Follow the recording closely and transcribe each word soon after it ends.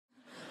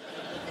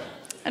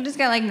I just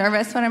get like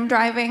nervous when I'm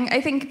driving. I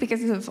think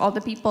because of all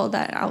the people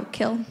that I'll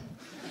kill.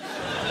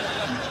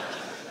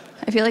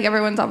 I feel like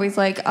everyone's always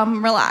like,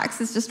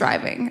 relax, it's just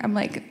driving. I'm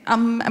like,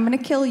 I'm gonna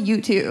kill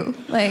you too.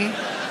 Like,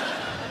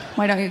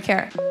 why don't you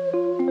care?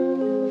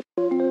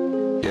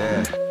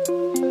 Yeah.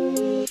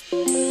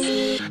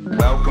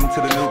 Welcome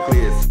to the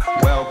Nucleus.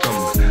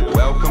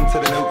 Welcome to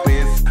the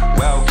Nucleus.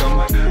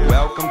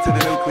 Welcome to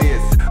the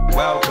Nucleus.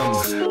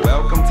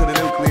 Welcome to the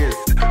Nucleus.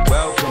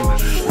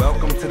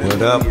 Welcome to the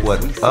Nucleus.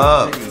 What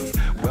up?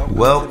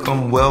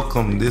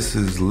 Welcome. This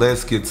is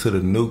Let's Get to the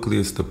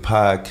Nucleus, the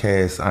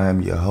podcast. I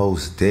am your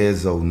host,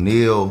 Des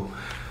O'Neill.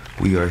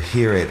 We are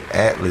here at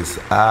Atlas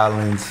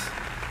Islands.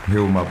 I'm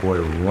here with my boy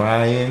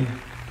Ryan,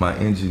 my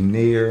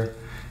engineer.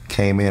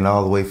 Came in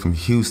all the way from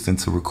Houston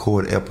to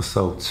record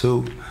episode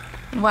 2.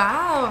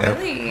 Wow,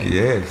 really?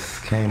 Yes,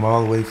 came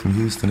all the way from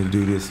Houston to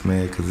do this,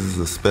 man, because this is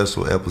a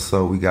special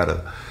episode. We got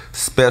a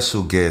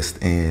special guest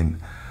and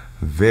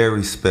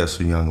very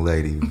special young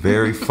lady,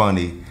 very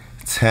funny,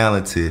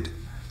 talented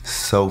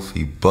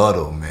Sophie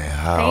Buddle, man.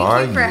 How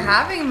are you? Thank you for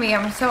having me.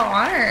 I'm so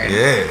honored.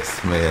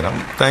 Yes,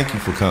 man. Thank you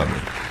for coming.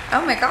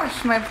 Oh my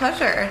gosh, my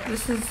pleasure.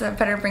 This is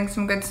better bring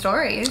some good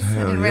stories. I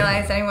didn't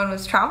realize anyone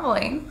was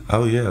traveling.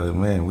 Oh yeah,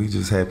 man. We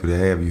just happy to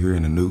have you here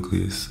in the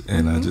Nucleus,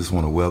 and I just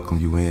want to welcome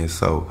you in.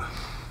 So,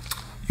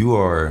 you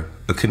are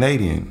a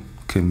Canadian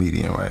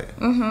comedian, right?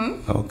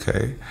 Mm-hmm.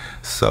 Okay.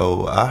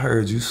 So I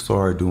heard you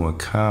started doing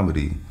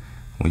comedy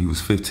when you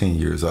was 15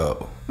 years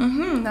old.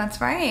 Mm-hmm,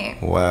 that's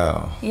right.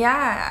 Wow.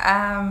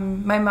 Yeah,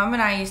 my mom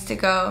and I used to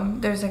go,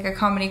 there's like a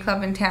comedy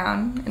club in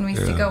town, and we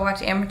used to go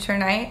watch Amateur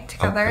Night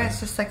together. Okay.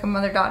 It's just like a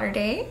mother-daughter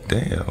date.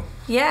 Damn.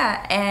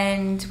 Yeah,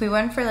 and we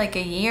went for like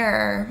a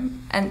year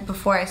and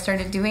before I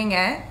started doing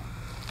it.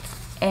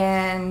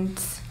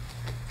 And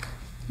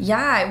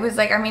yeah, it was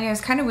like, I mean, it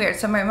was kind of weird.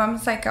 So my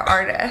mom's like an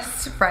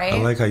artist, right? I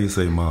like how you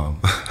say mom.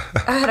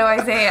 How do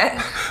I say it?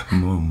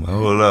 Mom.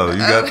 Hold on. You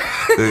got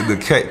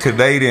the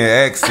Canadian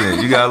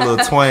accent. You got a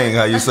little twang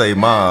how you say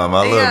mom.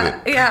 I love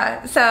it.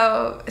 Yeah.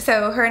 So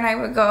her and I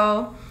would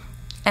go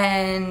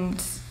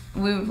and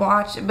we would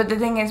watch. But the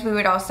thing is, we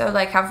would also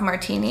like have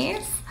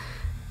martinis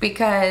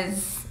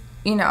because,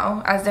 you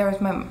know, as there was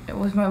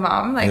my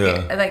mom,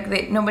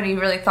 like nobody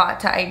really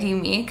thought to ID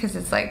me because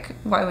it's like,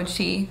 why would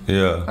she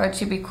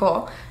be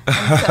cool?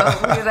 And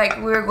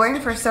so we were going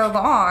for so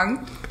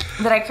long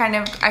that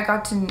I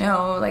got to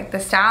know like the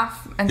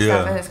staff and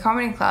stuff at this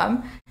comedy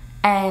club,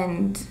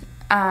 and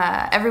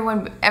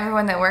everyone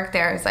that worked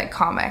there is like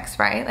comics,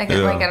 right? Like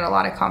at a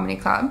lot of comedy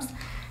clubs,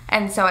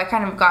 and so I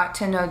kind of got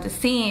to know the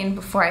scene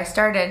before I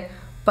started.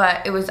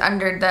 But it was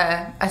under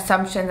the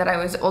assumption that I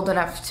was old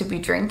enough to be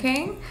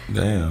drinking.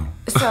 Damn.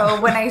 So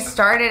when I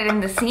started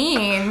in the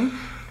scene,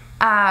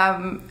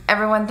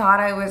 everyone thought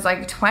I was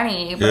like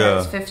 20, but I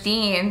was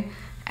 15.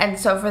 And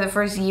so for the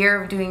first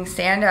year of doing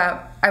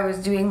stand-up, I was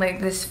doing like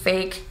this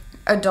fake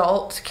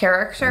adult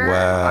character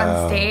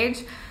on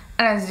stage.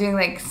 And I was doing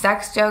like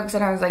sex jokes,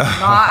 and I was like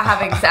not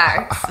having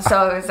sex.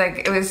 So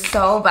it was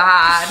so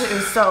bad. It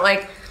was so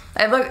like...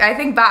 I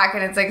think back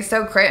and it's like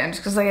so cringe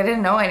because like I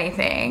didn't know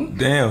anything.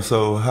 Damn.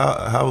 So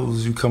how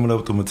was you coming up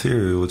with the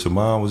material? What, your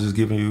mom was just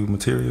giving you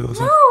material or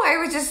something? No, I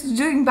was just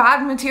doing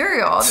bad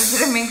material. It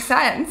didn't make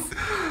sense.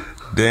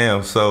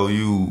 Damn. So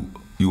you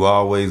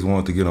always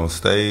wanted to get on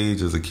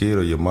stage as a kid,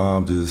 or your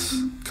mom just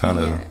kind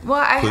of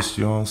pushed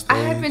you on stage? I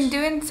had been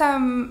doing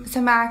some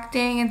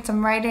acting and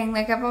some writing.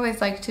 Like I've always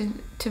liked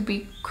to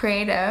be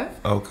creative.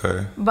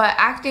 Okay. But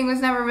acting was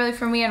never really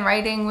for me, and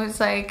writing was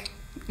like,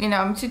 you know,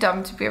 I'm too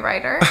dumb to be a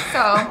writer.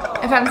 So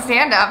if I'm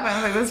stand-up, I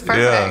was like, this is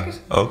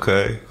perfect. Yeah,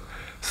 okay.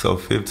 So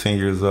 15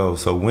 years old.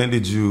 So when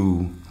did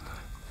you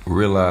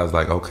realize,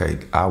 like, okay,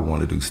 I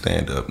want to do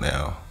stand-up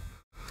now?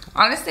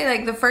 Honestly,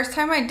 like, the first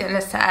time I did a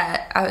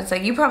set, I was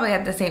like, you probably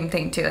had the same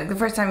thing, too. Like, the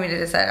first time we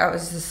did a set, I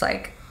was just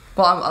like,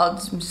 well,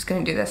 I'm just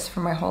going to do this for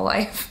my whole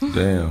life.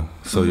 Damn.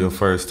 So your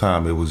first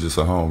time, it was just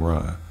a home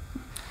run?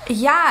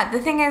 Yeah. The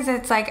thing is,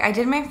 it's like, I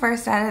did my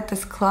first set at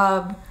this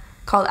club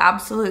called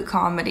Absolute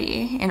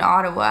Comedy in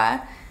Ottawa,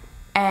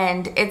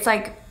 and it's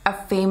like a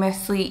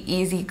famously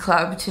easy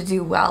club to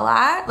do well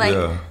at.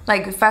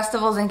 Like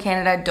festivals in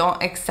Canada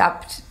don't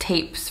accept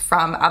tapes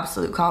from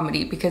Absolute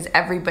Comedy because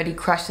everybody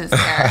crushes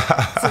there.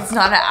 So it's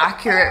not an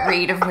accurate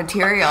read of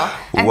material.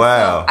 And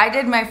so I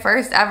did my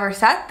first ever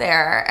set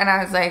there, and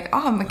I was like,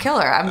 oh, I'm a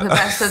killer. I'm the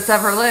best that's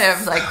ever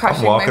lived. Like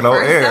crushing my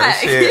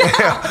first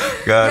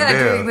set. Shit.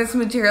 Doing this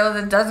material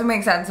that doesn't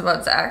make sense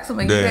about sex. I'm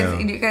like,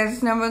 you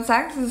guys know about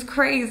sex? This is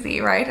crazy,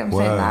 right? I'm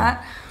saying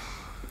that.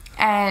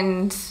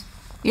 And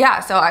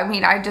yeah, so I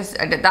mean, I did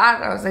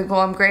that. I was like,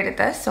 well, I'm great at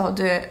this, so I'll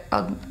do it.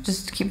 I'll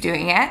just keep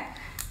doing it.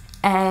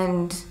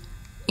 And,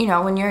 you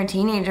know, when you're a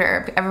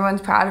teenager,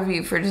 everyone's proud of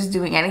you for just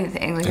doing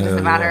anything. Like, it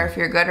doesn't matter if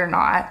you're good or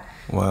not.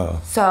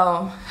 Wow.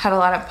 So, had a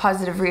lot of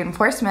positive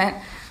reinforcement.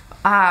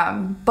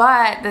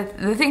 But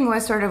the thing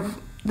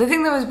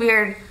that was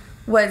weird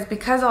was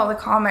because all the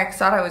comics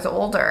thought I was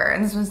older,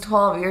 and this was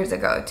 12 years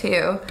ago,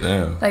 too.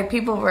 Damn. Like,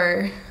 people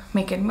were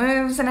making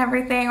moves and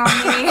everything on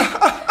me.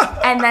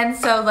 And then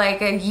so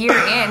like a year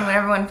in, when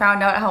everyone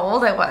found out how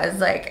old I was,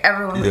 like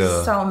everyone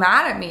was so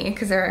mad at me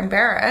because they're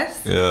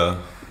embarrassed. Yeah.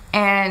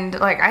 And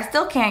like I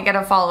still can't get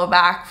a follow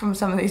back from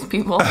some of these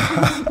people.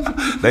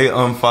 They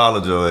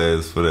unfollowed your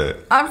ass for that.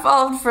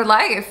 Unfollowed for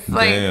life.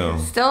 Like damn.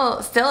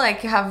 Still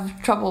like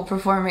have trouble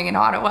performing in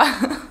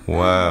Ottawa.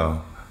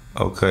 Wow.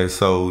 Okay,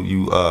 so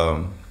you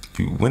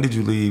when did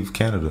you leave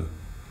Canada?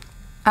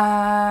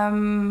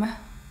 Well,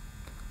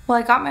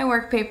 I got my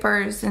work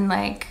papers in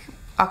like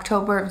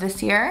October of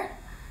this year.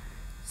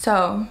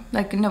 So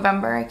like in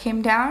November I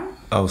came down.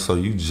 Oh, so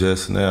you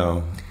just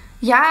now.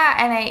 Yeah,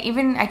 and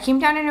I came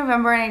down in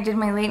November and I did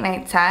my late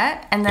night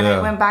set, and then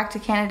I went back to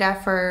Canada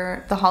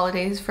for the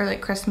holidays for like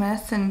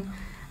Christmas, and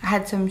I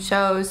had some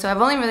shows. So I've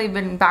only really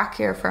been back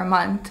here for a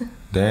month.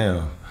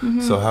 Damn.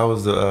 Mm-hmm. So how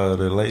was the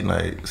late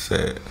night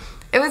set?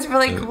 It was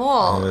really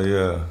cool.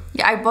 Yeah.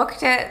 Yeah, I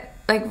booked it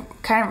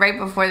like kind of right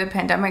before the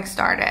pandemic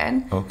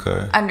started.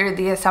 Okay. Under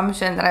the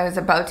assumption that I was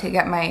about to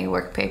get my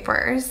work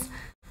papers,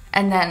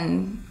 and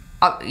then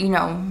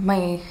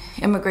my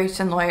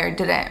immigration lawyer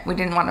we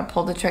didn't want to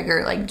pull the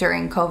trigger like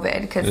during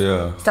COVID because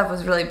stuff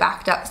was really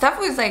backed up. Stuff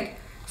was like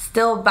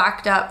still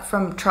backed up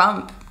from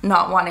Trump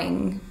not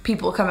wanting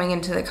people coming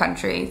into the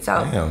country.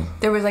 So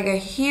there was like a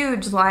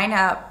huge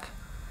lineup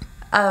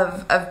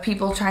of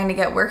people trying to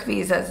get work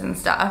visas and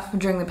stuff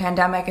during the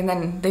pandemic, and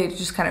then they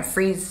just kind of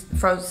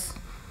froze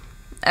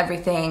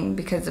everything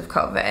because of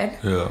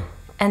COVID. Yeah.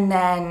 And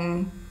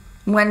then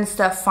when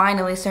stuff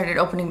finally started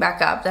opening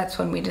back up, that's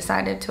when we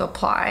decided to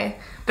apply.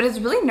 But it's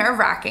really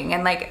nerve-wracking,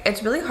 and like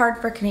it's really hard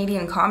for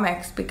Canadian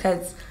comics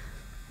because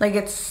like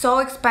it's so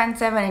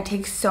expensive and it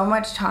takes so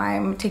much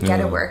time to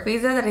get a work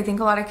visa that I think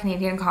a lot of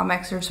Canadian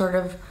comics are sort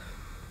of,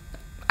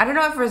 I don't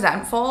know if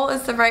resentful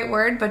is the right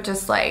word, but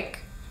just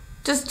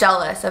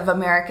jealous of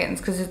Americans,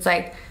 because it's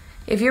like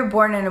if you're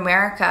born in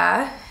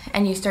America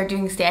and you start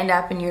doing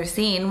stand-up and you're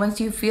seen,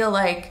 once you feel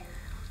like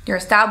you're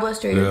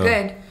established or you're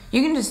good,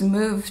 you can just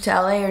move to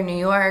LA or New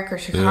York or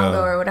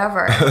Chicago or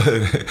whatever.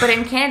 But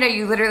in Canada,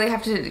 you literally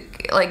have to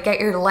like get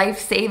your life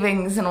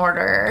savings in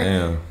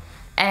order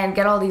and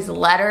get all these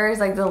letters.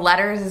 Like the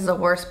letters is the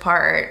worst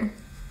part.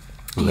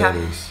 You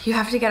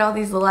have to get all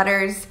these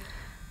letters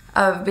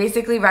of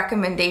basically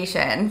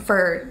recommendation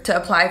to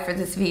apply for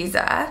this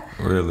visa.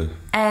 Really?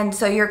 And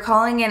so you're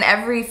calling in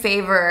every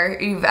favor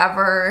you've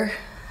ever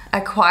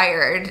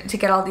acquired to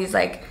get all these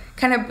like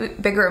kind of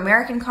bigger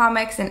American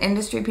comics and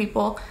industry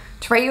people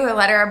to write you a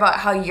letter about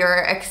how you're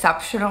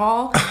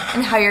exceptional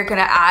and how you're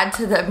going to add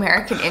to the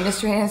American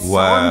industry, and it's so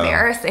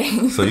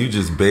embarrassing. So you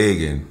just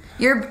begging.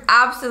 You're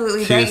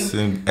absolutely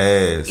kissing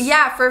ass.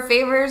 Yeah, for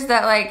favors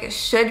that like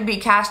should be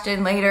cashed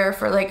in later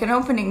for like an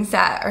opening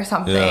set or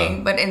something.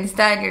 Yeah. But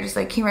instead you're just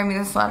like, can you write me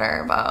this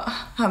letter about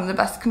how I'm the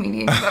best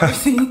comedian you've ever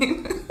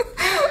seen?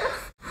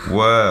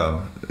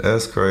 Wow,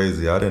 that's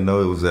crazy. I didn't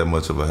know it was that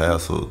much of a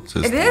hassle.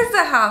 It is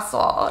a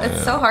hassle.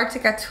 It's so hard to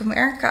get to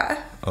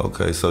America.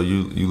 Okay, so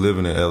you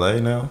living in LA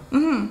now?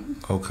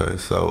 Mm-hmm. Okay,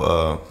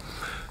 so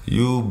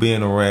you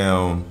being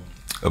around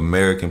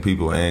American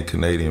people and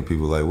Canadian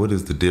people, like what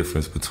is the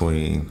difference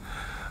between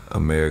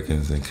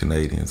Americans and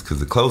Canadians? Because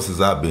the closest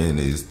I've been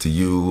is to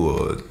you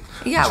or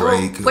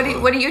Drake.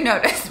 Well, what do you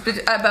notice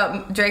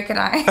about Drake and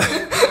I?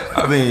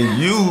 I mean,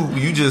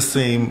 you just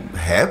seem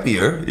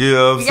happier. You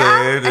know what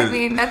I'm saying? I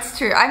mean, that's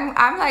true.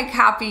 I'm like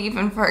happy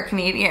even for a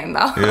Canadian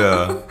though.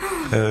 Yeah,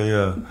 hell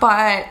yeah.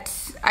 But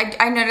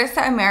I noticed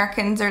that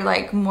Americans are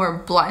like more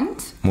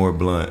blunt. More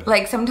blunt.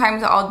 Like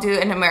sometimes I'll do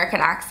an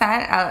American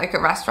accent at like a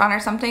restaurant or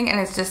something, and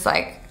it's just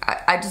like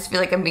I just feel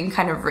like I'm being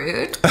kind of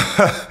rude.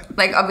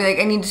 Like I'll be like,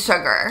 I need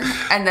sugar,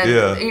 and then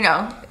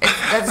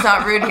that's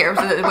not rude here.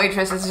 So the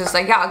waitress is just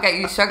like, yeah, I'll get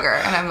you sugar,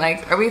 and I'm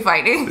like, are we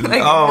fighting?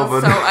 Like it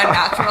feels so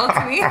unnatural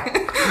to me.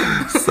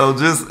 So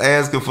just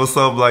asking for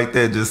something like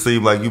that just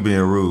seemed like you being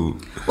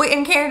rude. Wait,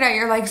 in Canada,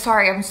 you're like,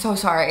 sorry, I'm so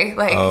sorry.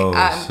 Like,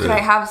 could I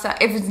have some?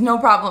 If it's no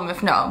problem,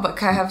 if no, but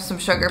could I have some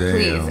sugar,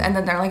 please? And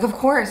then they're like, of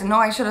course. No,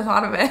 I should have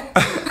thought of it.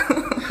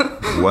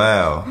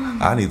 Wow,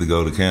 I need to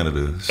go to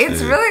Canada. Shit.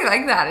 It's really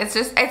like that.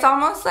 It's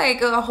almost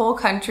like the whole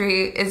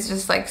country is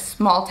just like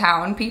small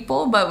town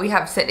people, but we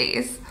have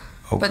cities.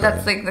 Okay. But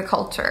that's like the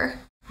culture.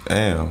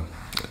 Damn,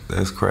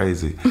 that's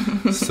crazy.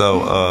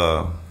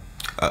 So,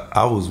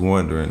 I was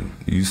wondering,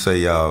 you say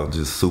y'all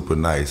just super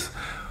nice,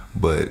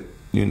 but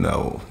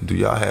do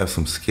y'all have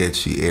some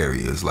sketchy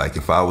areas? Like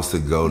if I was to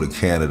go to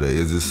Canada,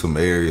 is there some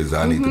areas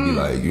I need to be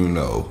like,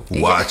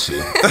 watching?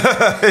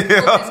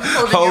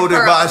 Holding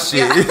my shit.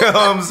 Yeah. You know what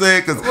I'm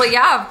saying? Well,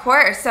 yeah, of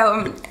course.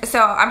 So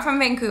I'm from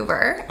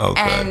Vancouver.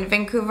 Okay. And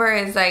Vancouver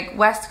is like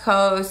West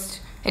Coast.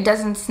 It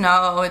doesn't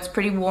snow. It's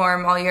pretty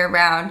warm all year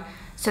round.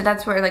 So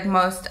that's where like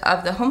most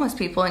of the homeless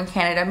people in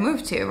Canada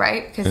move to,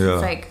 right? Because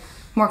it's like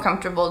more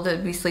comfortable to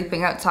be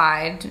sleeping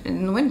outside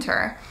in the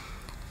winter.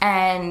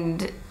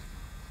 And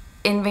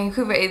in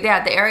Vancouver,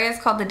 the area is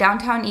called the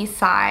Downtown East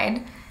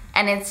Side,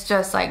 and it's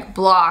just like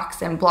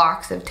blocks and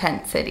blocks of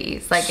tent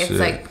cities. Like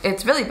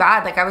it's really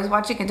bad. Like I was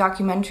watching a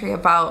documentary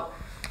about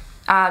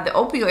the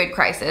opioid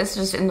crisis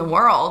just in the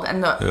world,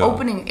 and the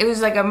opening, it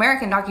was like an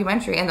American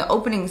documentary, and the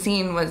opening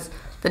scene was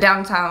the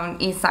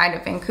downtown east side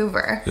of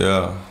Vancouver.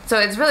 Yeah. So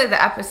it's really the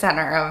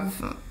epicenter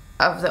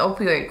of the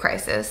opioid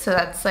crisis. So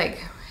that's like,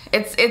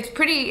 it's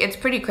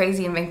pretty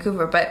crazy in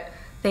Vancouver, but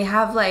they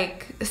have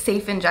like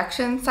safe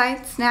injection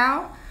sites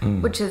now,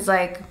 which is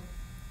like,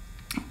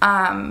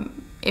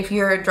 if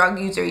you're a drug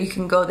user, you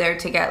can go there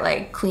to get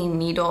like clean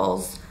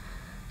needles.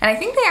 And I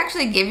think they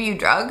actually give you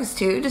drugs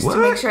too, just to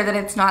make sure that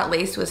it's not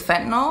laced with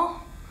fentanyl.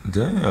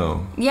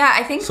 Damn. Yeah,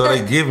 I think so.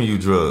 They giving you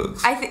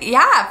drugs.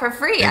 Yeah, for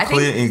free.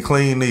 And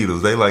clean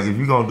needles. They like, if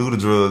you're gonna do the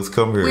drugs,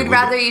 come here. We'd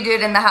rather you do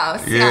it in the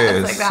house. Yes. Yeah,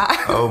 it's like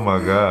that. Oh my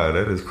God,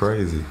 that is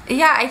crazy.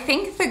 Yeah, I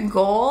think the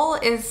goal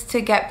is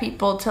to get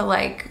people to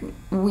like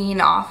wean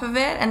off of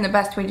it, and the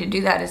best way to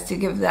do that is to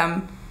give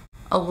them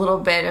a little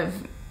bit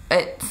of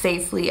it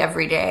safely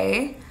every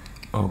day.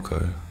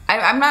 Okay.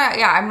 I'm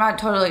not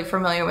totally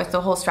familiar with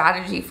the whole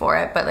strategy for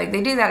it, but like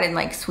they do that in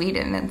like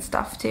Sweden and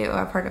stuff too.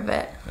 I've heard of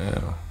it.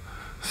 Yeah.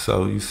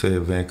 So you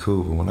said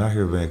Vancouver. When I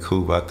hear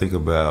Vancouver, I think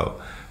about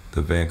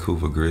the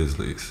Vancouver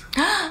Grizzlies.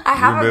 I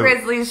have a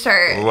Grizzlies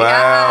shirt. Wow,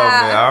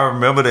 man. I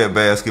remember that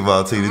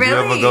basketball team. Did you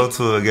ever go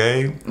to a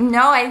game?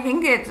 No, I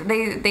think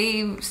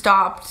they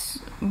stopped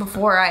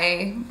before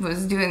I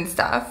was doing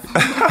stuff.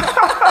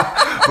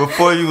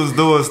 Before you was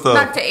doing stuff.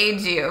 Not to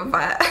age you,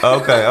 but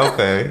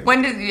Okay.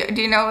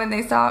 Do you know when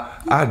they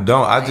stopped? I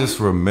don't. I just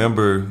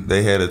remember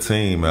they had a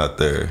team out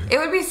there. It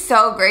would be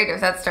so great if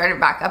that started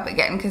back up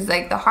again, because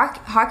like the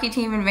hockey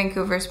team in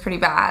Vancouver is pretty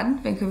bad.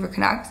 Vancouver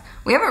Canucks.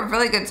 We have a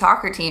really good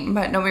soccer team,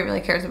 but nobody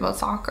really cares about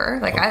soccer.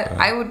 Like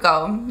I would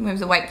go. We have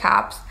the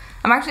Whitecaps.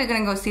 I'm actually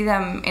going to go see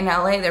them in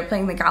LA. They're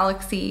playing the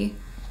Galaxy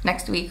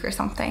next week or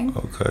something.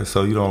 Okay,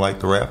 so you don't like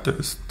the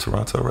Raptors?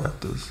 Toronto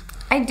Raptors?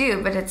 I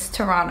do, but it's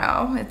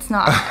Toronto. It's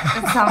not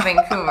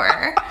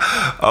Vancouver.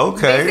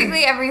 Okay.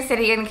 Basically, every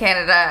city in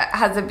Canada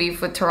has a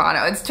beef with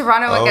Toronto. It's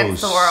Toronto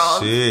against the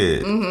world.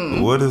 Shit.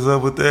 Mm-hmm. What is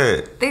up with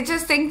that? They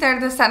just think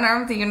they're the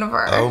center of the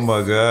universe. Oh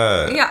my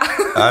God. Yeah.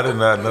 I did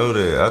not know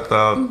that. I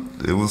thought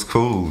it was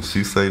cool.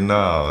 She say,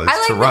 no,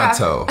 it's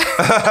Toronto.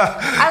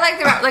 I like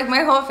the Raptors. Like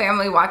my whole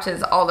family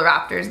watches all the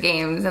Raptors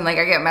games, and like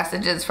I get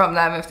messages from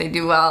them if they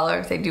do well or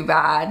if they do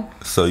bad.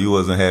 So you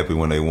wasn't happy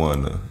when they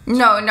won?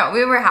 No,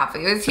 we were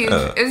happy. It was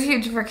huge. It was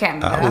huge for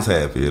Canada. I was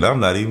happy, and I'm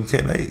not even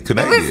Canadian.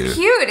 It was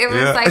cute. It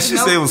was like she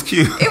said it was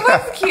cute. It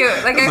was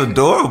cute. Like it was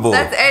adorable.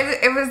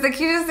 It was the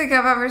cutest thing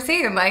I've ever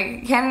seen.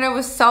 Like Canada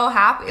was so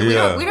happy.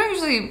 Yeah. We don't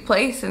usually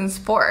place in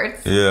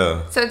sports.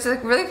 Yeah. So it's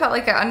like really felt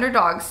like an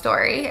underdog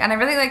story, and I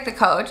really like the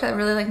coach. I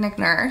really like Nick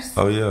Nurse.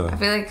 Oh yeah. I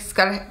feel like he's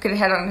got a good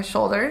head on his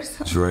shoulders.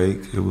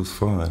 Drake, it was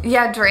fun.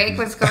 Yeah, Drake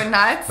was going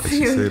nuts. Like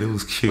she said, it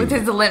was cute with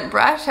his lint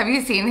brush. Have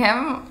you seen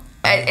him?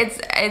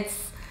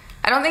 It's.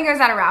 I don't think it was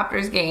at a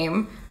Raptors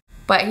game,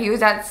 but he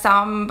was at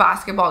some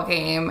basketball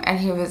game, and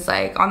he was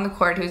like on the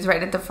court. He was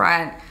right at the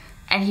front,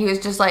 and he was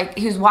just like,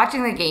 he was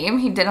watching the game.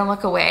 He didn't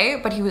look away,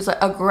 but he was like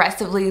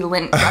aggressively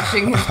lint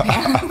brushing his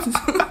pants.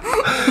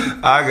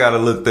 I gotta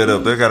look that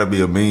up. There gotta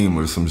be a meme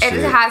or some shit.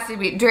 It has to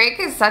be. Drake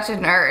is such a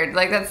nerd.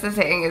 Like that's the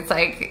thing. It's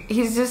like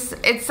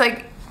it's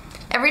like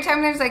every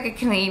time there's like a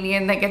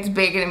Canadian that gets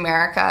big in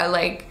America,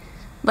 like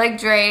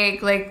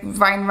Drake, like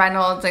Ryan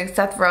Reynolds, like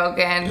Seth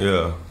Rogen.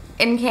 Yeah.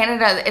 In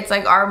Canada, it's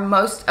like our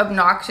most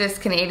obnoxious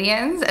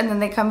Canadians, and then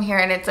they come here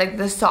and it's like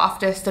the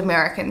softest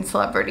American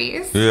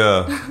celebrities.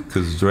 Yeah,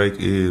 because Drake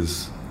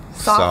is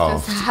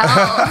soft as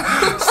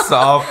hell.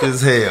 Soft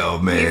as hell,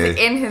 man. He's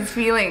in his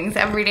feelings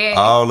every day.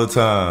 All the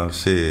time,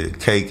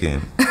 shit,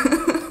 caking.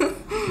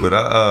 But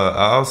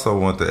I also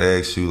want to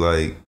ask you,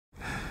 like,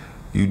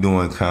 you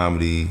doing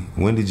comedy,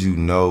 when did you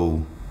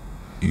know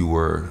you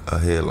were a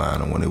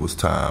headliner, when it was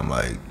time,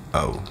 like,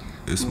 oh,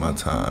 it's my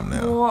time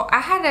now? Well, I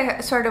had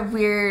a sort of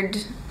weird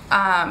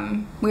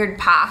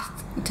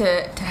path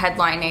to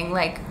headlining.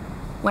 Like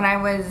when I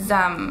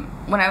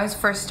was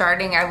first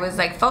starting, I was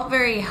like felt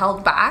very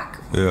held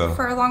back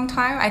for a long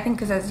time. I think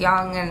because I was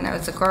young and I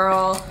was a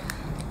girl,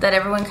 that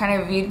everyone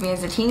kind of viewed me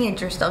as a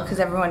teenager still, because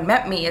everyone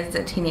met me as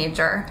a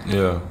teenager.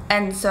 Yeah.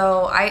 And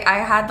so I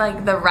had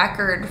like the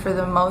record for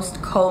the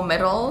most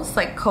co-middles,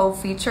 like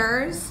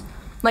co-features,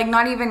 like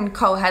not even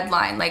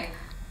co-headline. Like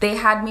they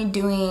had me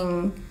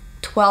doing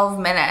 12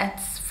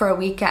 minutes for a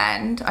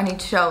weekend on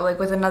each show, like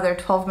with another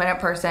 12-minute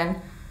person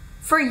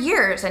for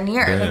years and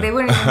years. Like they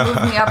wouldn't even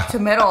move me up to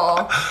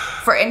middle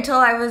until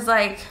I was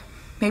like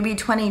maybe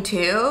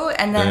 22,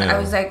 and then I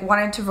was like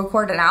wanted to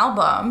record an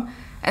album,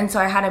 and so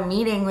I had a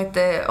meeting with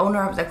the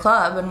owner of the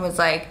club and was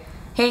like,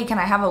 hey, can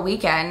I have a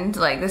weekend?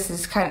 Like this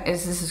is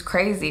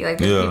crazy. Like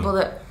there's people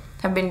that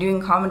have been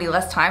doing comedy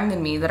less time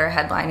than me that are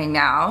headlining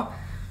now.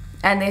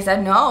 And they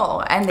said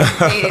no, and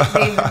they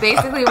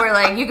basically were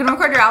like, you can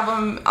record your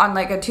album on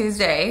like a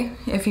Tuesday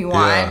if you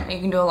want. You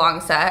can do a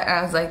long set. And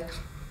I was like,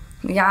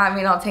 yeah, I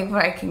mean, I'll take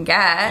what I can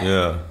get.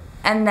 Yeah.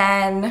 And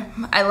then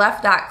I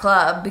left that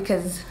club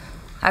because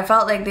I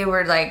felt like they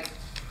were like,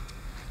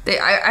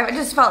 I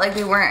just felt like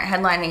they weren't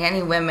headlining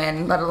any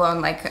women, let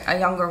alone like a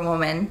younger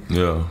woman.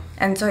 Yeah.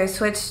 And so I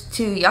switched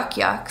to Yuck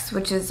Yucks,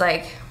 which is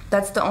like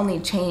that's the only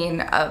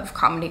chain of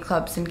comedy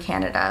clubs in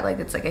Canada. Like,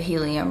 it's like a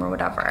Helium or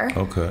whatever.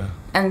 Okay.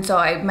 And so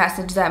I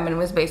messaged them and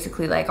was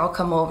basically like, I'll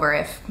come over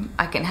if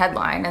I can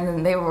headline. And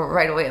then they were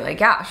right away like,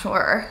 yeah,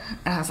 sure.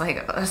 And I was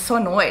like, I was so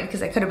annoyed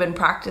because I could have been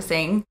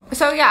practicing.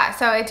 So yeah,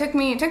 so it took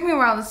me a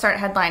while to start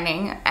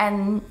headlining.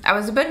 And I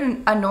was a bit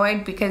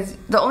annoyed because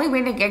the only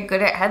way to get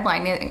good at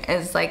headlining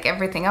is like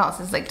everything else,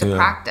 is like to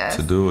practice.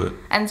 To do it.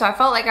 And so I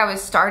felt like I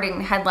was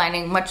starting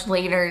headlining much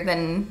later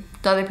than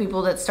the other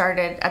people that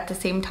started at the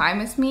same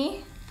time as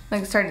me.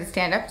 Like, started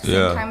stand-up at the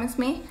same time as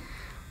me.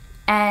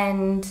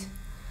 And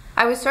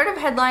I was sort of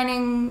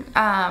headlining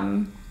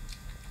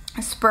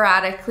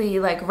sporadically,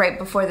 like, right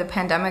before the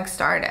pandemic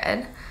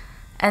started.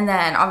 And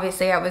then,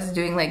 obviously, I was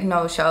doing, like,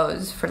 no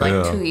shows for,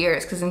 like, 2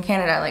 years. Because in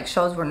Canada, like,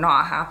 shows were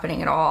not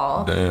happening at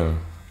all. Damn.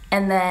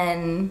 And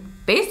then,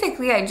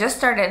 basically, I just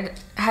started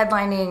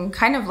headlining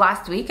kind of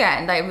last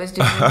weekend. I was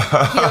doing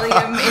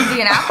Helium,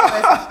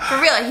 Indianapolis.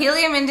 For real,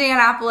 Helium,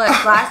 Indianapolis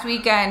last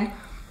weekend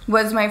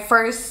was my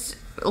first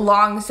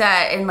long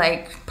set in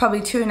like probably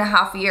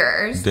 2.5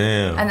 years.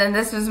 Damn. And then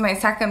this was my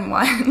second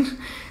one.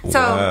 So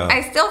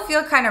I still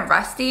feel kind of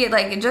rusty,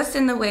 like just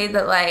in the way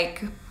that,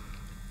 like,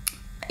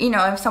 you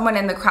know, if someone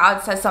in the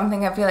crowd says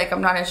something, I feel like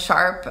I'm not as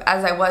sharp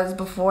as I was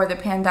before the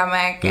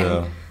pandemic. And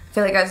I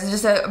feel like I was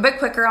just a bit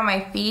quicker on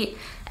my feet.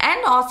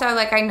 And also,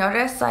 like, I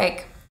noticed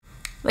like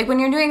when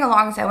you're doing a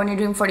long set, when you're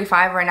doing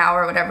 45 or an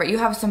hour or whatever, you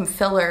have some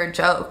filler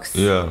jokes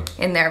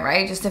in there,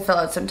 right? Just to fill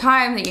out some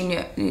time that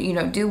you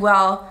know do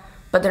well.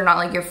 But they're not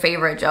like your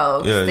favorite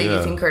jokes that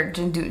you think are,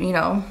 you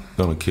know,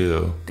 gonna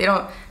kill. They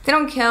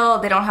don't kill.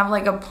 They don't have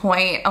like a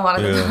point a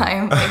lot of the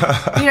time. Like,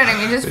 you know what I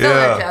mean? Just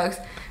filler jokes.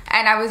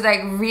 And I was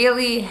like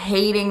really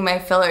hating my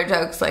filler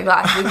jokes like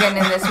last weekend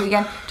and this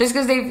weekend, just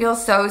because they feel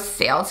so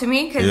stale to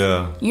me.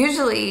 Because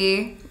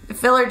usually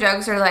filler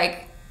jokes are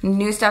like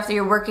new stuff that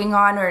you're working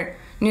on, or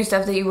new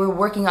stuff that you were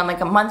working on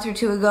like a month or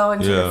two ago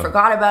and sort of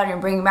forgot about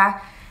and bringing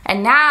back.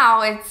 And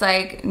now it's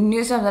like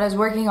new stuff that I was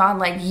working on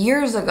like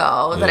years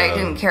ago that I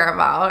didn't care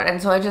about,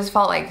 and so I just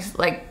felt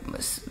like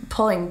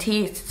pulling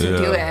teeth to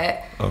do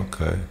it.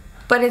 Okay.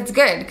 But it's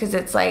good because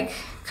it's like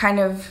kind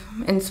of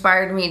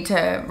inspired me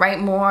to write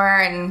more,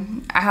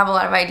 and I have a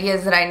lot of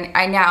ideas that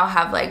I now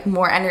have like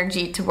more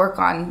energy to work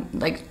on,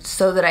 like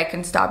so that I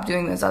can stop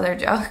doing those other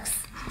jokes.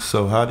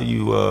 So how do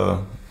you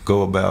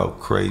go about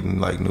creating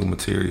like new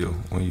material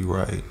when you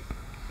write?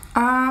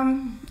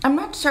 I'm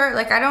not sure.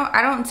 Like, I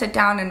don't sit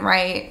down and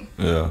write.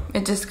 Yeah.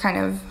 It just kind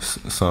of...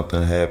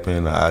 Something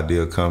happened, an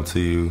idea come to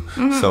you.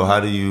 Mm-hmm. So how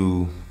do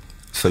you...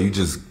 So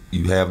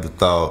you have the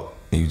thought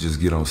and you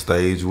just get on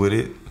stage with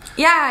it?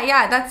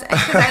 Yeah, that's...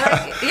 Cause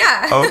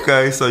I like,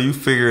 Okay, so you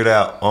figure it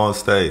out on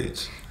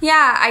stage.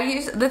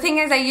 Yeah, the thing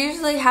is I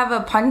usually have a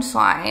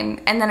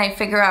punchline and then I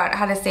figure out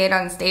how to say it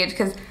on stage,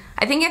 because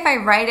I think if I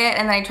write it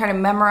and then I try to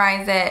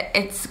memorize it,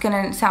 it's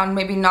going to sound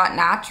maybe not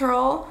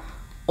natural,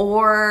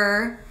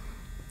 or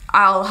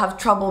I'll have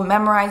trouble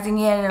memorizing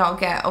it and I'll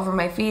get over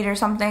my feet or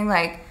something.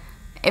 Like,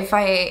 if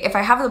I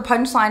have the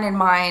punchline in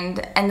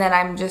mind and then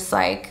I'm just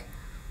like,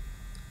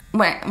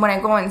 when I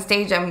go on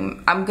stage,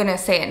 I'm gonna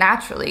say it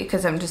naturally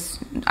because I'm just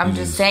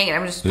saying it.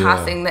 I'm just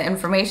passing the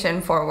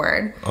information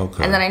forward.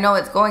 Okay. And then I know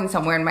it's going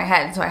somewhere in my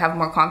head, so I have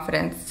more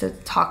confidence to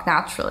talk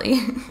naturally.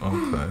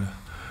 Okay.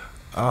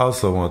 I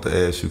also want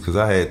to ask you, because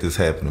I had this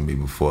happen to me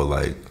before.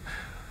 Like,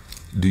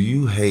 do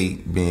you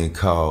hate being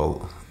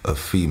called a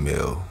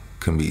female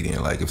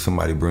comedian? Like, if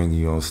somebody bring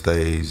you on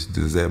stage,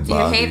 does that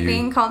bother you? Do you hate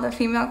being called a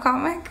female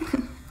comic?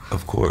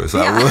 Of course,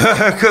 I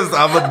would, because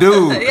I'm a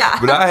dude.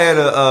 But I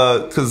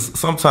had because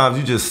sometimes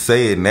you just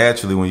say it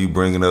naturally when you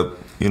bringing up,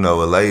 you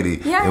know, a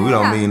lady, and we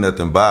don't mean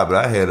nothing by.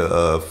 But I had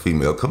a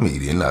female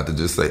comedian, not to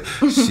just say,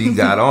 she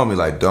got on me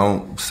like,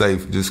 don't say,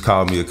 just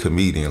call me a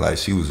comedian. Like,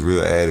 she was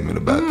real adamant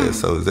about that.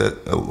 So is that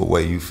a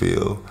way you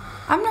feel?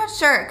 I'm not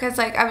sure, because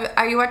like,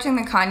 are you watching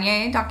the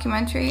Kanye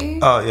documentary?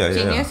 Oh yeah,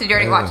 Genius. Did you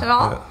already watch it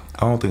all? Yeah.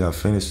 I don't think I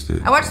finished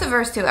it. I watched the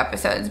first 2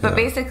 episodes, but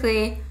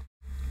basically,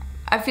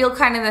 I feel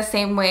kind of the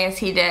same way as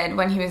he did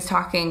when he was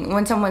talking,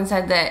 when someone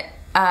said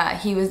that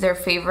he was their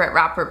favorite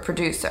rapper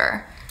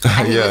producer.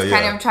 And he was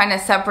kind of trying to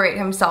separate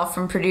himself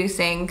from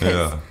producing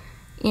because,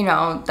 you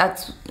know,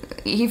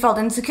 he felt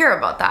insecure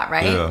about that,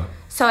 right? Yeah.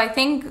 So I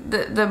think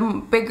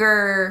the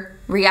bigger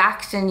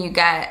reaction you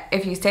get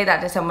if you say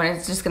that to someone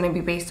is just going to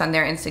be based on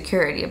their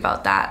insecurity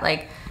about that.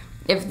 Like,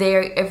 if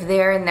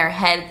they're in their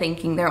head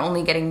thinking they're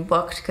only getting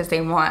booked because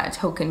they want a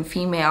token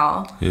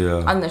female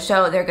on the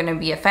show, they're going to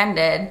be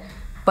offended.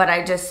 But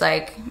I just,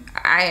 like,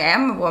 I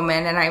am a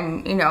woman and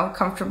I'm, you know,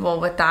 comfortable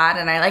with that,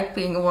 and I like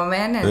being a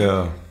woman,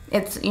 and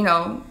it's, you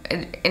know,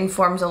 it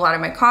informs a lot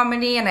of my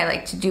comedy, and I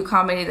like to do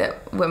comedy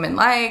that women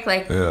like.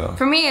 Like,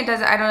 for me, it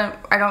does.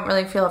 I don't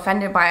really feel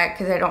offended by it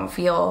because I don't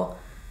feel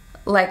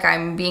like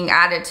I'm being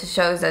added to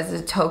shows as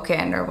a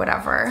token or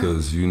whatever.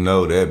 Because you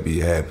know that be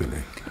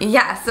happening.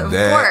 Yes, of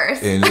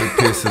course. And it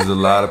pisses a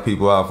lot of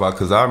people off.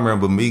 Because I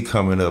remember me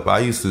coming up. I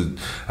used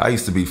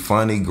to be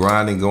funny,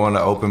 grinding, going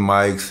to open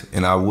mics,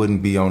 and I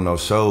wouldn't be on no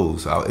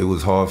shows. It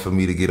was hard for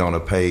me to get on a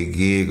paid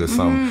gig or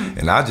something.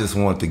 And I just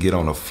wanted to get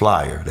on a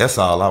flyer. That's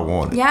all I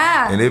wanted.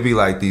 Yeah. And it'd be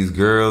like these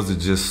girls that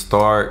just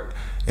start,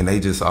 and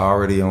they just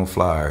already on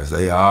flyers.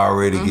 They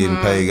already getting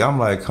paid. I'm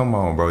like, come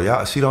on, bro.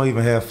 Y'all, she don't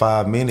even have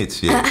 5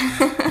 minutes yet.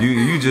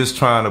 you just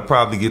trying to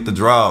probably get the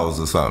draws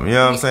or something. You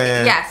know what I'm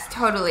saying? Yes,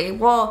 totally.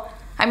 Well,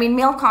 I mean,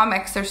 male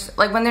comics, there's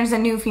like when there's a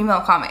new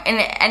female comic, and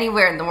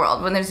anywhere in the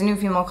world, when there's a new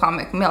female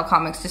comic, male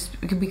comics just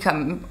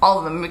become, all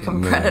of them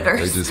become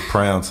predators. They just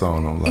prounce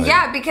on them. Like,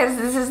 yeah, because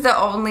this is the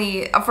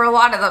only, for a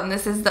lot of them,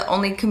 this is the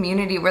only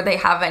community where they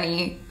have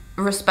any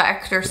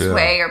respect or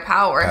sway or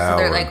power. So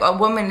they're like, a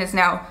woman is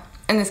now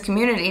in this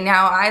community.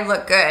 Now I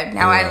look good.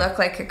 Now I look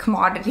like a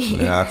commodity.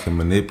 Now I can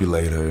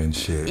manipulate her and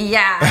shit.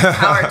 Yeah,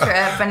 power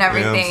trip and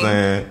everything. You know what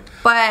I'm saying?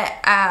 But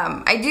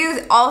I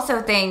do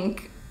also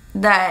think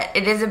that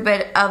it is a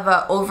bit of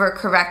a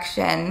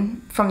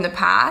overcorrection from the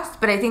past,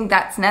 but I think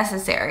that's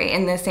necessary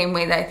in the same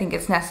way that I think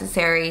it's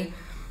necessary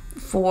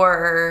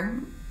for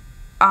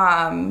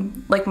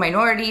like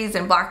minorities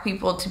and black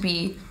people to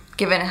be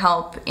given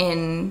help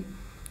in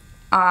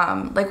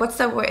like what's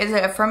the word? Is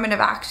it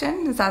affirmative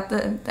action? Is that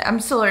the I'm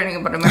still learning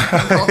about American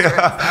culture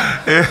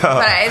and stuff.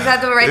 But is that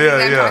the right thing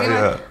that I'm talking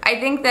about? I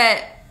think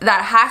that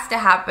has to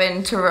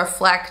happen to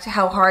reflect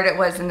how hard it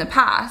was in the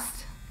past.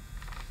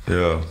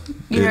 Yeah.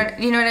 You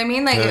know what I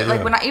mean?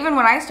 Like when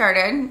I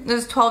started, it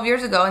was 12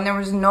 years ago, and there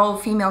was no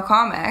female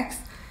comics,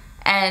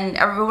 and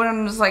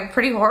everyone was like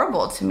pretty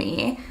horrible to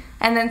me.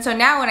 And then so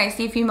now when I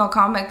see a female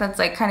comic that's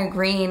like kind of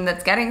green,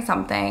 that's getting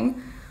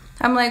something,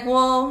 I'm like,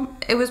 well,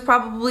 it was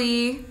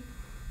probably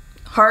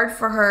hard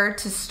for her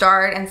to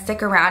start and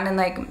stick around. And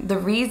like the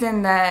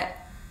reason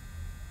that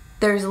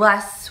there's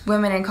less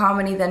women in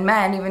comedy than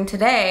men even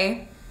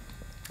today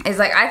is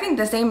like, I think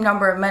the same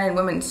number of men and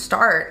women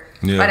start,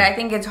 but I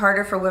think it's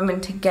harder for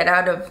women to get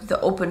out of the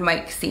open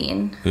mic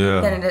scene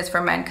than it is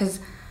for men. Because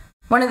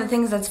one of the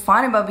things that's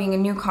fun about being a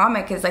new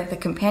comic is like the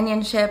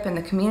companionship and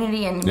the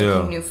community and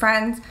making new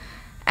friends.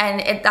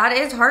 And that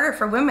is harder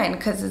for women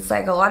because it's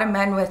like a lot of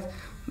men with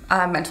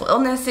mental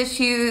illness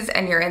issues,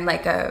 and you're in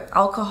like a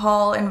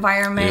alcohol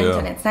environment,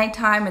 and it's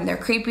nighttime, and they're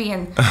creepy,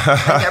 and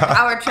like, they're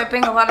power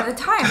tripping a lot of the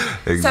time.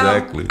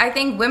 Exactly. So I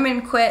think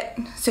women quit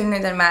sooner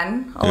than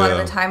men a lot of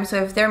the time.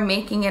 So if they're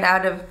making it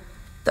out of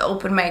the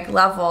open mic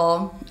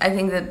level, I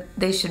think that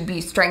they should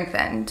be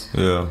strengthened.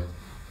 Yeah,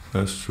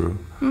 that's true.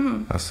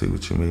 I see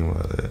what you mean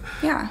by that.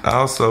 Yeah. I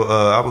also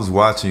I was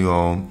watching you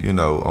on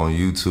on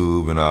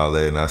YouTube and all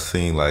that, and I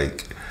seen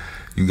like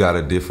you got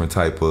a different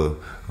type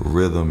of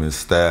rhythm and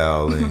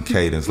style and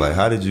cadence. Like,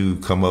 how did you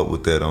come up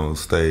with that on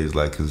stage?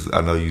 Like, because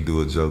I know you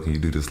do a joke and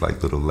you do this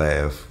like little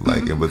laugh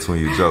like in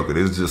between your joke, and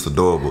it's just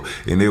adorable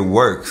and it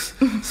works.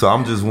 So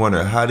I'm just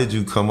wondering, how did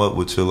you come up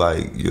with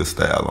your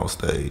style on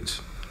stage?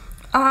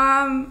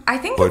 I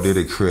think, or did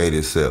it create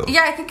itself?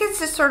 Yeah, I think it's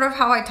just sort of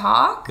how I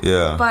talk.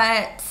 Yeah,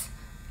 but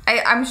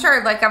I'm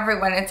sure, like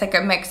everyone, it's like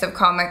a mix of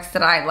comics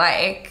that I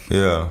like.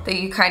 Yeah. That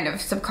you kind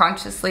of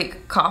subconsciously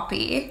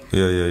copy.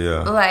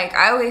 Yeah. Like,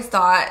 I always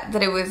thought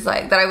that it was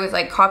like, that I was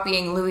like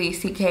copying Louis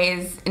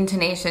C.K.'s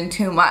intonation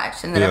too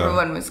much, and that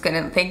everyone was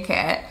going to think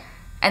it.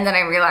 And then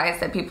I realized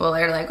that people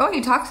are like, oh,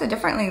 he talks so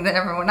differently than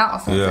everyone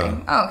else. And I was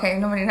like, oh, okay,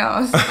 nobody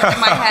knows. But in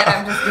my head,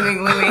 I'm just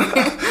doing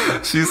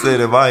Louis. She said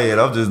in my head,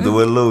 I'm just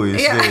doing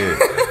Louis. Yeah. Shit.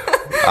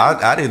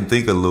 I didn't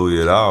think of Louis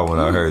at all when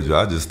I heard you.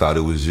 I just thought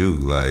it was you,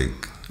 like,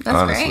 that's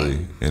honestly.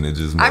 Great. And it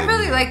just made I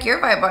really like your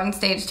vibe on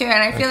stage, too.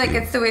 And I feel like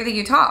it's the way that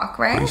you talk,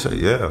 right?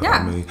 Yeah.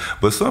 I mean,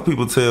 but some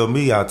people tell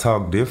me I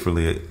talk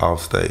differently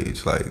off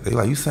stage. Like, they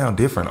like, you sound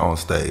different on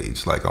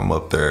stage. Like, I'm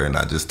up there and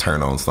I just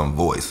turn on some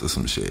voice or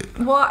some shit.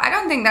 Well, I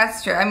don't think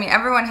that's true. I mean,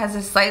 everyone has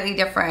a slightly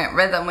different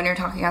rhythm when you're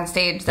talking on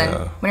stage than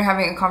when you're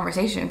having a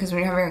conversation. Because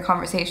when you're having a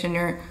conversation,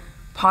 you're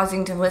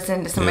pausing to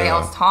listen to somebody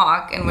else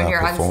talk. And when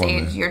you're on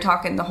stage, you're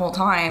talking the whole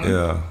time.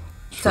 Yeah.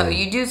 True. So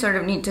you do sort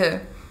of need to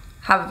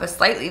have a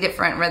slightly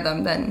different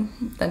rhythm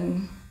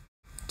than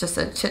just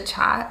a chit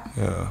chat.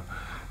 Yeah,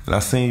 and I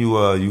seen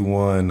you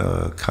won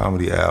a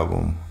comedy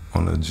album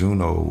on the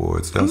Juno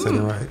Awards. Did I say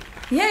that right?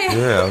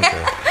 Yeah.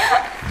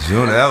 Okay.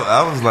 Juno.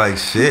 I was like,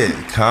 shit,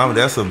 comedy.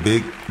 That's a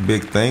big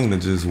thing to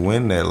just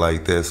win that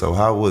like that. So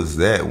how was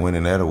that,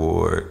 winning that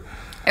award?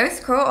 It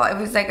was cool. It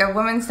was like a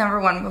woman's never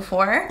won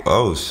before.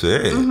 Oh,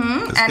 shit.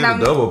 Let's get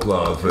a double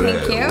applause for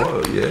that. Thank you.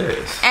 Whoa,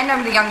 yes. And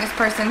I'm the youngest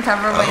person to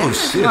ever win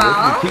as well.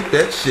 Let's keep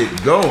that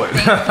shit going.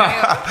 Thank you.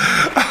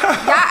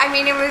 Yeah, I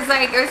mean, it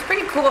was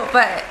pretty cool,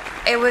 but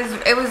it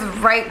was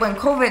right when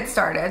COVID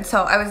started.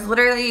 So I was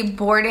literally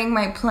boarding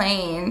my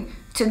plane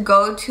to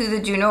go to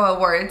the Juno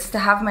Awards to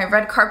have my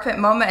red carpet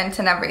moment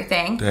and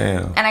everything.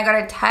 Damn. And I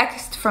got a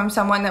text from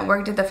someone that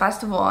worked at the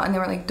festival, and they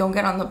were like, don't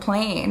get on the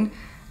plane.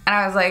 And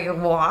I was like,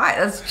 what?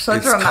 That's so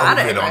it's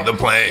dramatic. COVID on the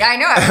plane. Yeah, I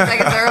know. I was like,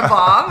 is there a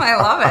bomb? I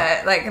love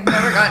it. Like, I've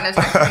never gotten a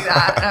text like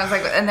that. And I was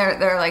like, and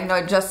they're like, no,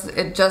 it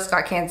just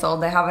got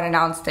canceled. They haven't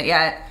announced it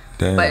yet.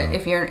 Damn. But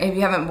if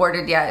you haven't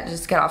boarded yet,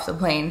 just get off the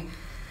plane.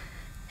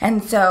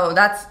 And so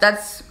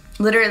that's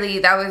literally,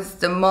 that was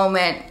the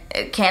moment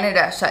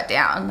Canada shut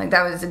down. Like,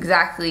 that was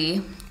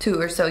exactly 2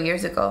 or so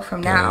years ago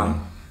from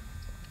now.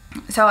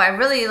 So I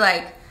really,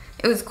 like,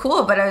 it was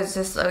cool, but I was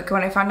just, like,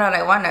 when I found out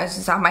I won, I was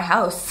just at my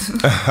house.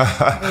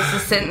 I was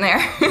just sitting there.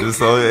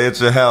 Just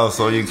at your house,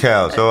 on your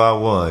couch. Oh, I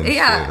won.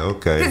 Yeah. Shit,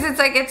 okay. Because it's,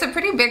 like, it's a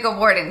pretty big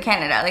award in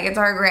Canada. Like, it's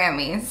our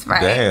Grammys,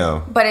 right?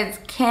 Damn. But it's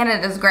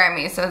Canada's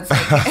Grammys, so it's,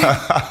 like,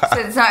 so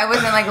it's not, it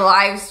wasn't, like,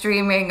 live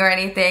streaming or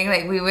anything.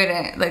 Like, we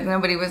wouldn't, like,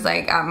 nobody was,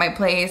 like, at my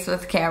place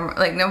with camera.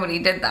 Like, nobody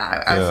did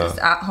that. I was just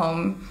at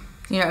home.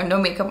 You know, no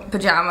makeup,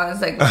 pajamas,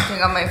 like,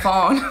 watching on my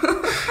phone.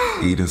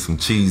 Eating some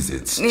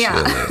Cheez-Its.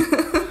 Yeah.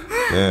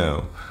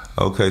 Damn.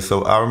 Okay,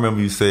 so I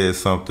remember you said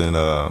something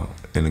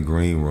in the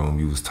green room.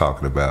 You was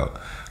talking about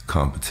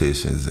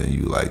competitions, and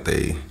you like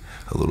they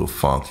a little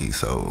funky.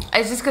 So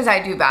it's just because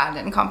I do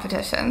bad in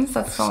competitions.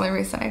 That's the only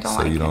reason I don't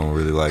like it. So you don't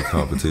really like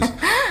competition?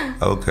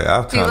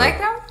 Okay. Do you like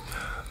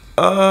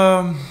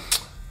them?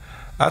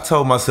 I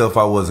told myself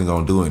I wasn't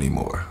gonna do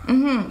anymore.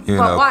 Mm-hmm.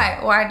 But why?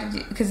 Why did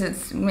you? Because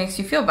it makes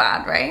you feel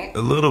bad, right? A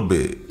little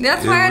bit.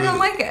 That's why I don't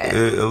like it.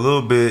 A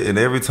little bit, and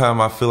every time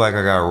I feel like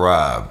I got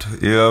robbed.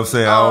 You know what I'm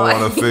saying? I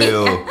don't want to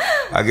feel.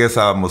 Yeah. I guess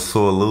I'm a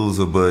sore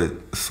loser, but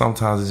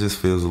sometimes it just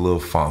feels a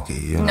little funky.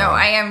 You know? No,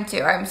 I am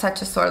too. I'm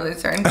such a sore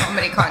loser in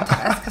comedy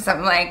contests because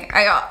I'm like,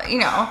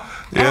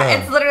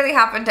 it's literally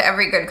happened to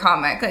every good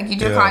comic. Like, you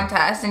do a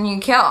contest and you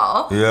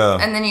kill,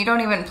 and then you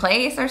don't even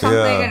place or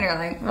something, and you're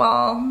like,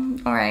 well,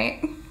 all right.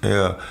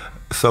 Yeah.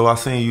 So I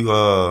seen you.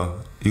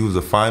 You was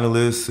a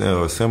finalist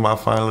or a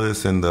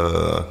semi-finalist in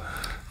the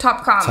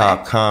Top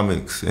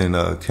Comics in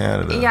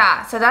Canada.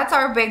 Yeah. So that's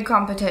our big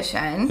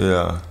competition.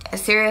 Yeah.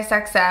 Sirius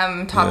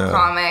XM Top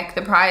Comic.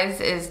 The prize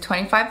is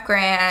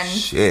 $25,000.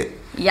 Shit.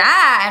 Yeah,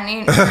 I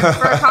mean,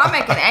 for a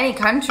comic in any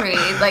country,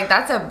 like,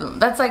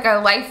 that's like a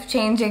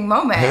life-changing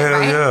moment,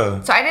 right?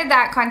 Yeah. So I did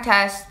that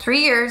contest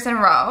 3 years in a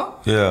row.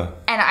 Yeah.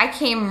 And I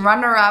came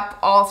runner-up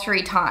all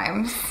 3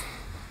 times.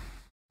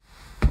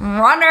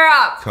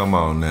 Runner-up. Come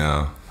on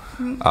now.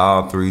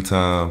 All 3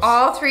 times.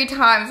 All 3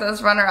 times I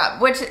was runner-up,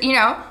 which,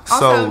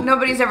 also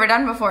nobody's ever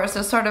done before,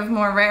 so sort of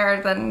more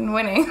rare than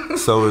winning.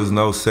 So there's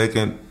no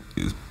second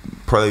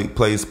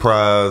place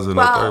prize and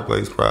no third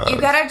place prize?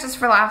 You get it just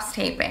for laughs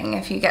taping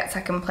if you get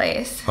second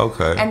place.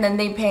 Okay. And then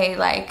they pay,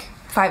 like,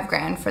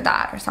 $5,000 for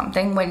that or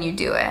something when you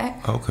do it.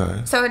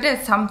 Okay. So it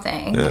is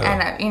something. Yeah.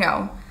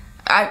 And,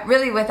 I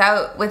really,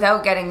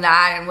 without getting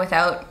that and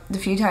without the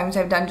few times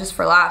I've done just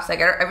for laughs, like,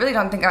 I really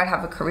don't think I would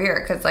have a career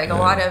because, like, a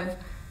lot of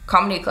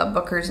comedy club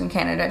bookers in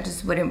Canada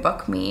just wouldn't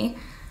book me.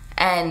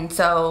 And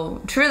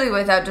so, truly,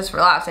 without Just for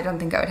Laughs, I don't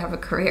think I would have a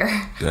career.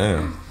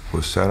 Damn.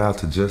 Well, shout out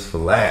to Just for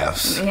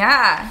Laughs.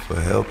 Yeah. For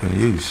helping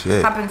you.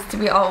 Shit. Happens to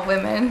be all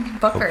women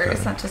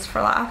bookers, not Just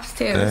for Laughs,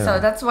 too. Damn. So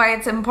that's why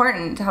it's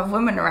important to have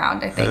women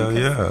around, I think. Hell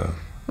yeah.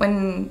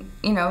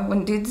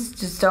 When dudes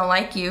just don't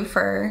like you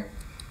for,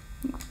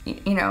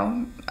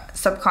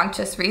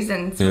 subconscious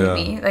reasons,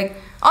 maybe. Like,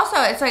 also,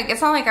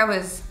 it's not like I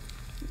was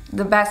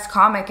the best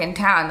comic in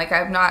town. Like,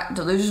 I'm not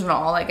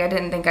delusional. Like, I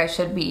didn't think I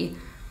should be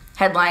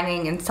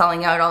headlining and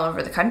selling out all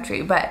over the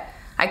country, but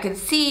I could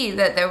see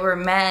that there were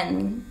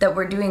men that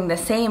were doing the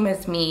same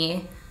as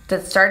me,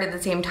 that started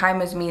the same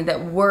time as me,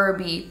 that were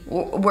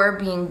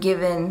being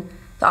given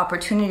the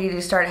opportunity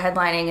to start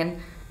headlining,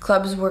 and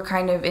clubs were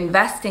kind of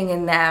investing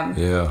in them,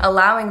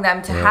 allowing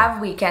them to have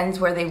weekends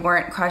where they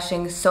weren't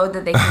crushing so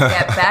that they could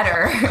get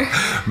better.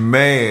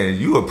 Man,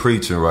 you are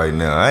preaching right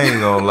now. I ain't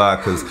gonna lie,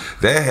 because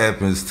that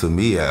happens to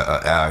me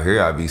out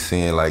here. I be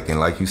seeing,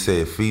 like you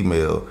said,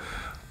 female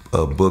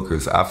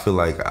bookers. I feel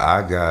like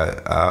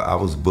I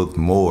was booked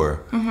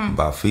more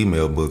by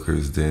female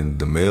bookers than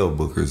the male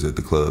bookers at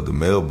the club. The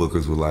male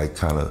bookers would like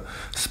kind of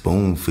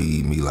spoon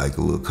feed me like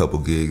a little couple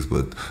gigs,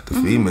 but the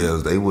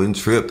females, they wouldn't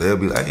trip. They'll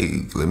be like,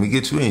 hey, let me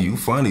get you in. You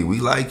funny.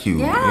 We like you.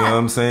 Yeah. You know what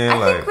I'm saying?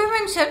 I think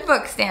women should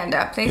book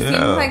stand-up. They seem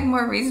like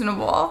more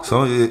reasonable.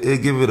 So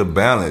it give it a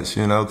balance,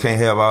 Can't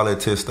have all that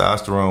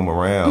testosterone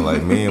around.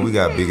 Like, man, we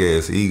got big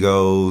ass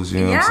egos, you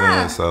know what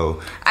I'm saying?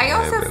 So I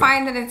also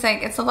find that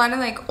it's a lot of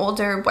like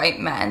older white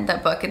men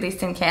that book, at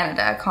least in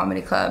Canada,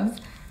 comedy clubs,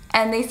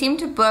 and they seem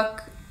to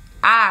book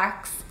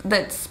acts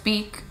that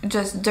speak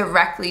just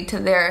directly to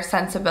their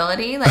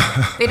sensibility.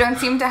 Like, they don't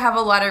seem to have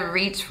a lot of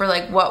reach for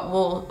like what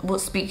will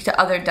speak to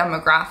other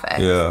demographics.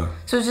 Yeah.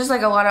 So it's just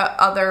like a lot of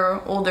other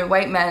older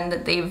white men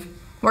that they've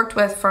worked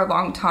with for a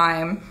long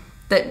time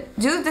that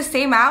do the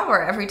same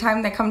hour every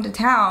time they come to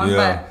town,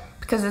 but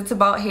because it's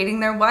about hating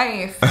their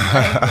wife,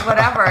 like,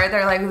 whatever.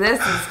 They're like, this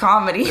is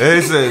comedy.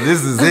 They said,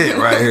 this is it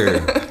right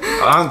here.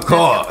 I'm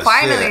caught.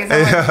 Finally,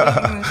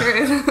 someone's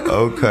speaking the truth.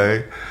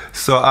 Okay.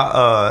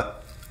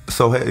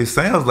 So it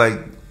sounds like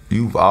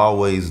you've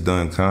always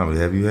done comedy.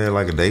 Have you had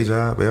like a day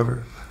job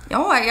ever?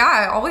 Oh, yeah.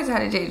 I always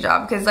had a day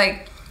job because,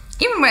 like,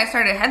 even when I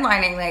started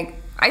headlining, like,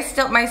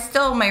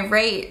 my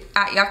rate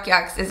at Yuck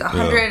Yucks is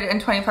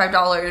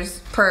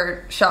 $125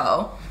 per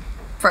show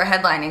for a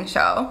headlining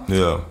show.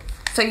 Yeah.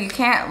 So you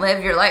can't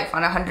live your life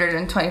on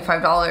 $125 a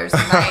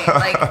night.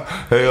 Like,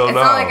 hell it's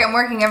no. not like I'm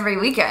working every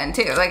weekend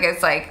too. Like,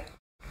 it's like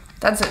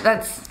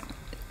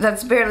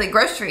that's barely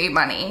grocery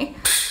money.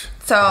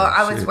 So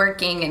I was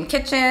working in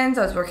kitchens.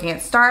 I was working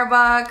at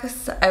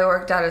Starbucks. I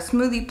worked at a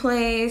smoothie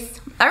place.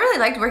 I really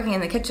liked working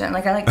in the kitchen.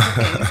 Like, I like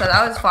cooking, so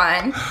that was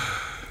fun.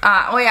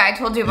 I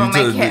told you about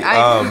my kid.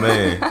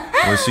 Man,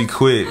 when she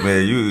quit,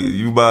 man,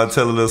 you about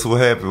telling us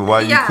what happened, why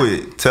you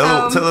quit.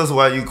 Tell us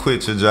why you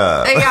quit your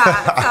job. So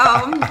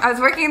I was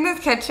working in this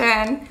kitchen,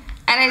 and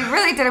I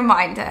really didn't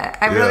mind it.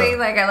 I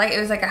it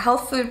was like a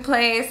health food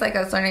place. Like,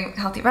 I was learning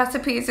healthy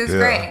recipes. It was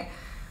great.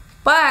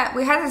 But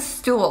we had this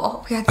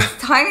stool. We had this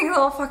tiny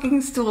little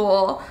fucking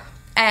stool.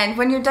 And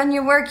when you're done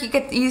your work,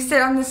 you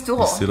sit on the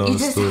stool. You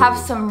just have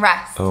some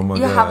rest. Oh my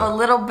God. You have a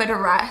little bit of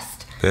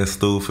rest. That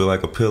stool feel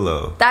like a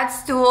pillow. That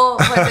stool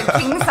was a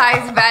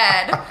king-size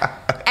bed.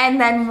 And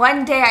then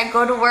one day I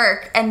go to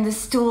work and the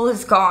stool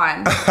is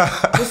gone.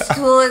 The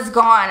stool is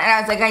gone. And I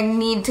was like, I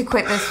need to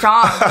quit this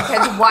job.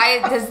 Because why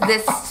does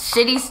this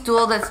shitty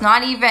stool that's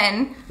not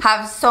even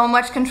have so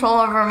much control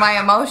over my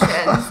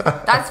emotions?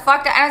 That's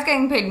fucked up. I was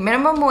getting paid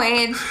minimum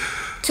wage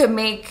to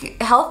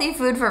make healthy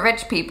food for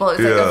rich people. It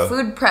was like a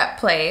food prep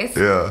place.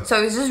 Yeah. So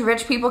it was just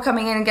rich people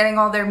coming in and getting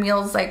all their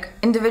meals like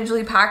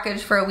individually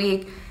packaged for a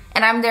week.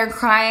 And I'm there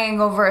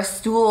crying over a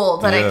stool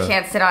that I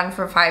can't sit on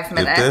for 5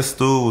 minutes. If that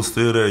stool was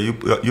still there,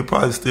 you'd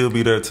probably still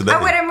be there today. I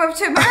wouldn't move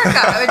to America.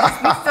 I would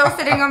just be still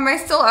sitting on my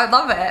stool. I'd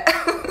love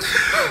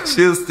it.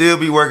 She'll still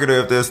be working there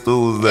if that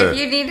stool was there. If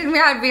you needed me,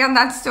 I'd be on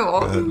that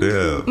stool. God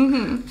damn.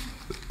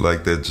 Mm-hmm.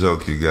 Like that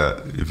joke you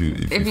got. If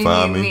you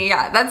find need me,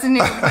 yeah, that's a new.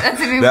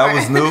 That part.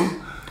 was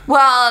new.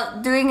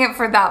 Well, doing it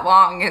for that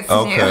long is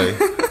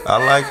new.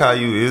 I like how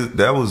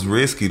that was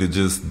risky to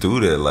just do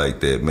that like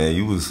that, man.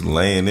 You was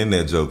laying in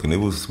that joke and it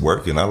was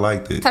working. I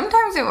liked it.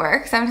 Sometimes it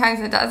works,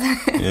 sometimes it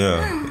doesn't.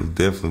 Yeah, it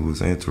definitely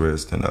was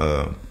interesting.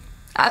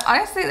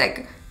 Honestly,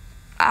 like,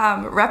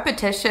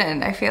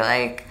 repetition, I feel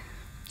like,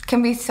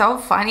 can be so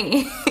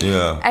funny.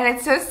 Yeah. And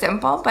it's so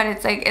simple, but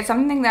it's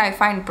something that I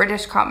find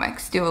British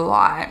comics do a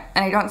lot.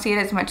 And I don't see it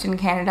as much in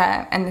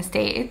Canada and the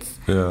States.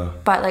 Yeah.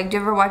 But, like, do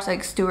you ever watch,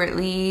 like, Stuart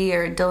Lee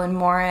or Dylan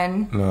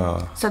Moran?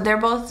 No. So they're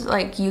both,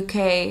 like,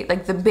 UK,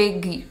 like, the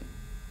big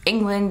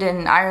England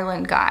and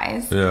Ireland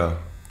guys. Yeah.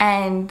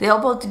 And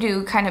they'll both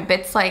do kind of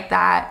bits like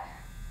that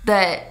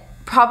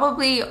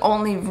probably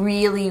only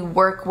really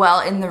work well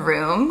in the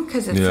room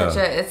because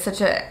it's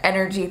such a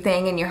energy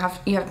thing, and you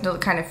have to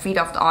kind of feed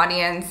off the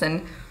audience,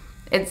 and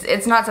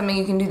it's not something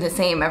you can do the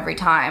same every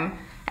time.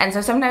 And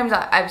so sometimes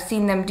I've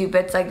seen them do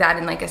bits like that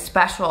in like a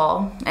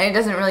special, and it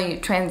doesn't really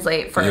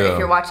translate for if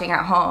you're watching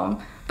at home,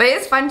 but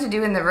it's fun to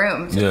do in the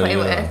room to play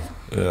with.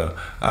 Yeah,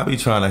 I be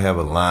trying to have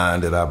a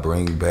line that I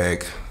bring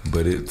back,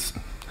 but it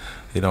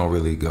don't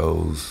really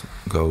goes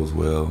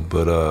well.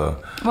 But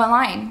what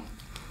line?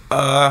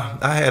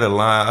 I had a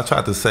line. I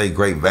tried to say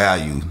great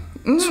value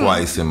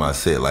twice in my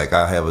set. Like,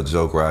 I have a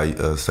joke where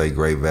I say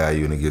great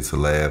value and it gets a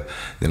laugh.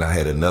 Then I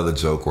had another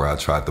joke where I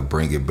tried to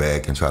bring it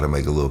back and try to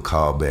make a little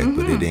callback,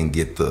 but it didn't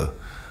get the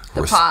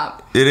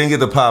pop. It didn't get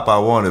the pop I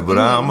wanted, but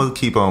I'm gonna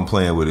keep on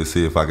playing with it,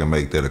 see if I can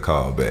make that a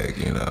callback.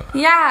 You know?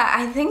 Yeah,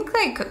 I think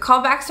like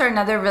callbacks are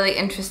another really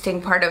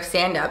interesting part of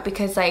stand-up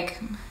because like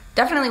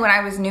definitely when I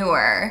was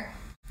newer,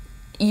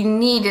 you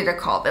needed a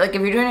callback. Like,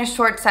 if you're doing a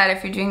short set,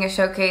 if you're doing a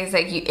showcase,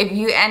 like, if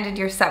you ended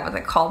your set with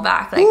a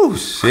callback, like,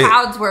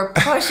 crowds were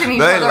pushing each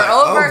other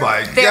over. Oh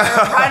my God. They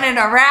were running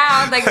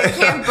around. Like, they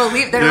can't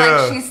believe. They're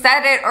like, she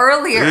said it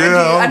earlier.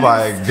 Yeah, Do you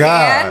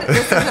understand?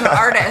 This is an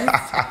artist.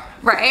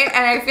 Right?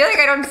 And I feel like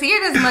I don't see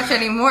it as much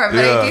anymore,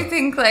 but I do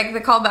think, like,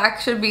 the callback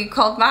should be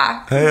called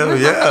back. Hell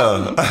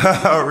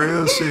yeah.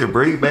 Real shit.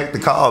 Bring back the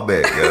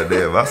callback.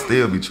 Goddamn. I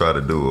still be trying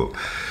to do it.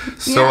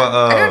 So,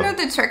 I don't know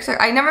the tricks.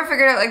 I never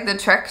figured out, like, the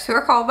tricks to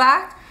a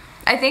callback.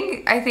 I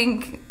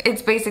think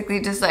it's basically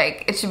just,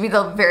 like, it should be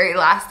the very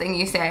last thing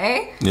you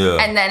say. Yeah.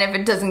 And then if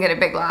it doesn't get a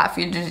big laugh,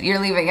 you're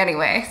leaving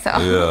anyway, so.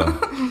 Yeah.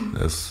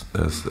 That's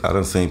I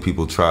done seen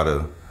people try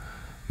to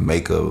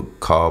make a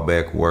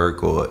callback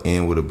work or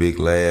end with a big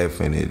laugh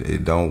and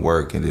it don't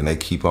work, and then they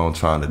keep on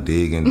trying to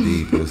dig in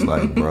deep. It's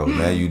like, bro,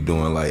 now you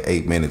doing like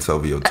 8 minutes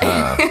over your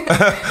time.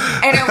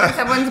 And when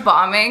someone's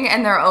bombing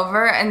and they're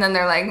over and then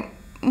they're like,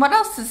 what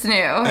else is new?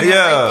 And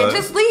like,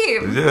 just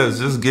leave. Yeah,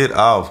 just get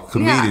off.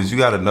 Comedians, you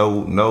gotta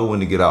know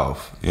when to get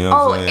off. You know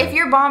what I'm saying? If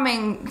you're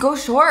bombing, go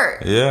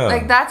short. Yeah.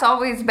 Like, that's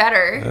always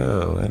better.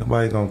 Yeah, ain't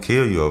nobody gonna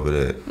kill you over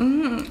that.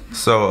 Mm-hmm.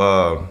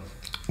 So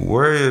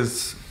where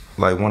is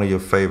like one of your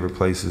favorite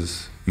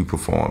places you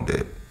performed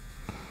at?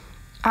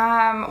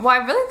 Well, I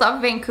really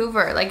love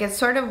Vancouver. Like, it's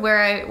sort of where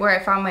I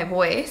found my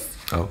voice.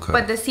 Okay.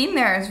 But the scene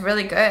there is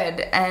really good,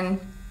 and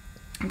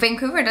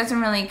Vancouver doesn't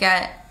really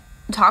get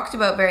talked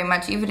about very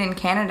much, even in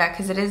Canada,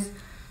 because it is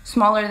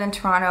smaller than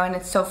Toronto, and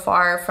it's so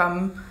far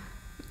from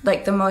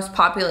like the most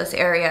populous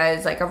area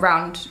is like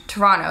around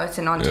Toronto. It's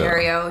in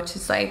Ontario, which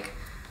is like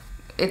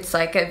it's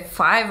like a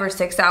 5 or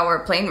 6 hour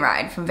plane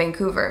ride from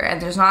Vancouver,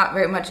 and there's not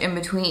very much in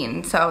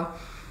between. So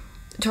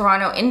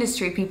Toronto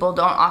industry people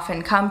don't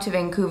often come to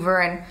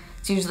Vancouver, and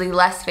it's usually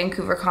less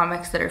Vancouver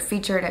comics that are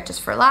featured at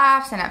Just for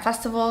Laughs and at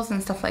festivals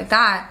and stuff like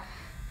that.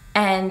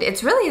 And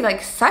it's really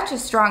like such a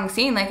strong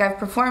scene. Like I've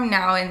performed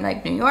now in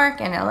like New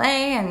York and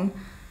LA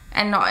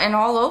and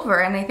all over,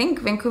 and I think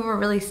Vancouver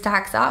really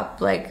stacks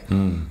up. Like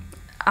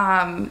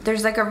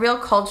there's like a real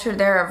culture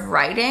there of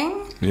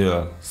writing.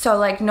 Yeah. So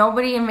like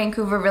nobody in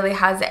Vancouver really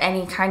has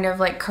any kind of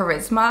like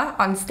charisma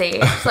on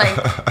stage. Like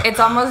it's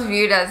almost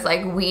viewed as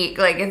like weak.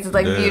 Like it's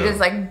like viewed as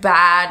like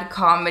bad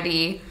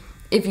comedy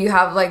if you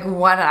have like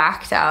one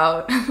act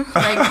out.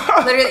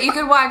 Like literally you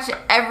could watch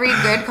every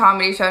good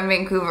comedy show in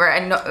Vancouver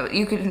and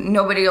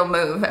nobody will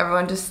move.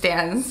 Everyone just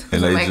stands with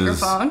the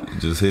microphone.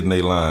 Just hitting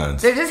their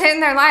lines. They're just hitting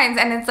their lines,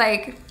 and it's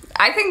like,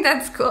 I think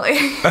that's cool.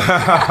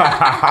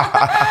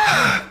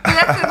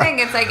 That's the thing.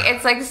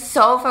 It's like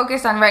so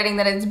focused on writing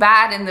that it's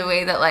bad in the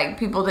way that like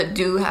people that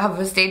do have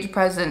a stage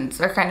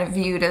presence are kind of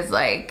viewed as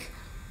like,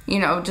 you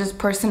know, just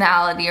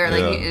personality, or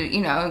like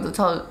you know,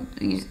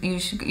 you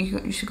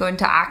should go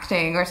into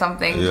acting or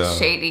something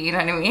shady. You know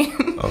what I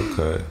mean?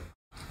 Okay.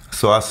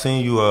 So I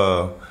seen you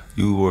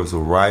was a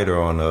writer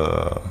on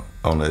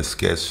a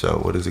sketch show.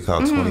 What is it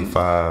called?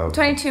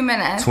 22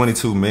 minutes.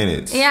 22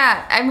 minutes.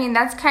 Yeah, I mean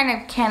that's kind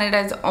of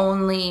Canada's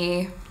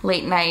only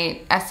late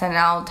night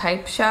SNL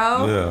type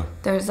show. Yeah.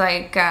 There's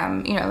like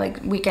you know,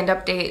 like Weekend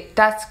Update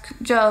desk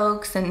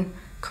jokes and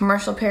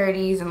commercial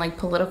parodies and like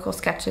political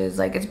sketches.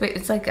 Like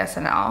it's like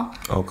SNL.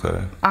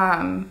 Okay.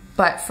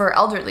 But for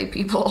elderly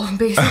people,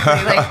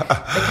 basically. Like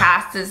the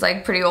cast is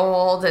like pretty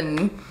old,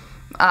 and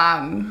I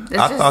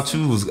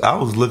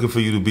was looking for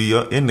you to be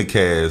in the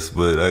cast,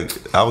 but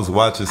I was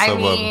watching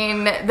some of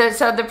them.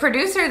 So the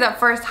producer that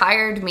first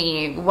hired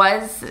me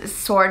was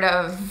sort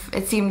of,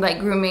 it seemed like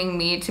grooming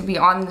me to be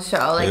on the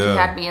show. Like he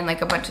had me in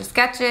like a bunch of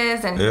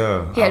sketches, and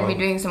he had me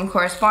doing some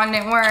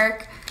correspondent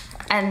work.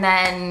 And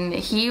then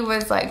he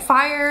was like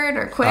fired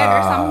or quit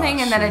or something,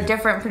 and then a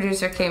different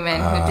producer came in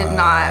who did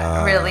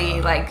not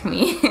really like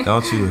me.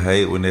 Don't you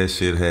hate when that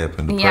shit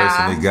happened? The person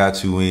that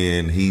got you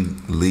in, he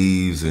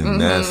leaves,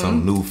 and that's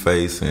some new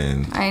face.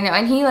 And I know,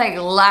 and he like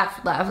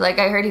left. Like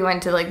I heard he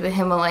went to like the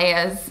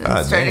Himalayas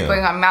and started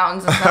going on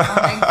mountains and stuff.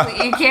 I'm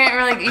like, you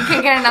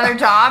can't get another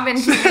job in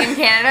TV in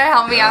Canada.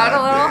 Help me out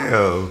a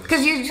little,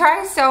 because you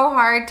try so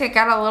hard to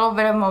get a little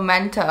bit of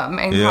momentum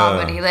in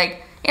comedy,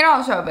 like. In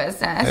all show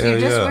business,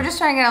 we're just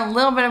trying to get a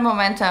little bit of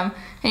momentum,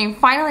 and you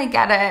finally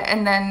get it,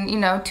 and then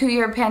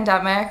 2-year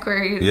pandemic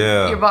where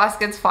your boss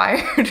gets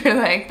fired, or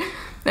like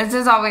this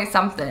is always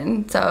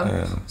something.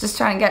 So just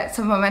trying to get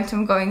some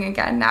momentum going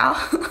again now.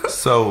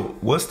 So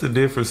what's the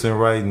difference in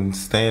writing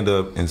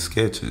stand-up and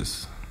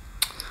sketches?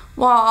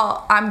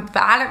 Well, I'm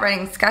bad at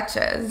writing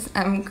sketches.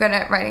 I'm good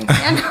at writing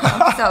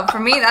stand-up. So for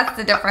me, that's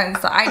the difference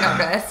that I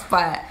noticed.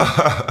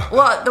 But,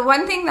 well, the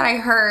one thing that I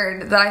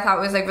heard that I thought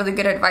was like really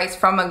good advice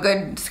from a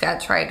good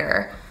sketch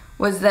writer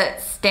was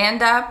that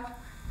stand-up,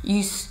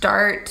 you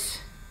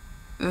start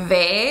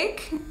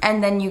vague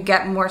and then you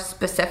get more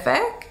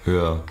specific.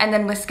 Yeah. And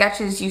then with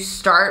sketches, you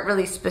start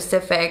really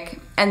specific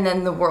and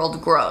then the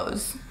world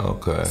grows.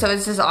 Okay. So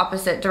it's just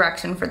opposite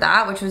direction for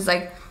that, which was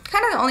like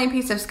kind of the only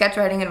piece of sketch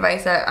writing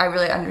advice that I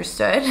really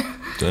understood.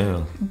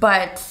 Damn.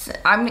 But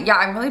I'm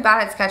really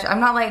bad at sketch. I'm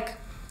not like,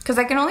 because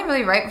I can only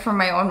really write from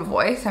my own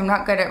voice. I'm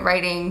not good at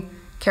writing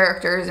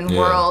characters and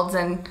worlds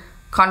and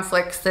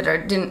conflicts that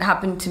didn't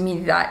happen to me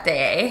that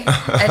day.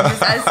 And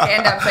just as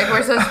stand-ups, like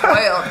we're so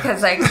spoiled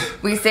because like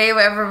we say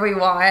whatever we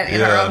want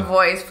in our own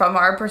voice from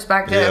our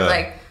perspective.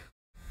 Like,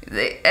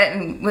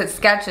 and with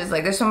sketches,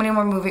 like there's so many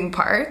more moving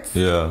parts.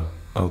 Yeah.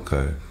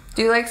 Okay.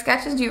 Do you like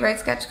sketches? Do you write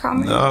sketch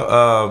comedy?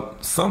 No,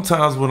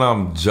 sometimes when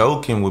I'm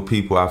joking with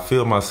people, I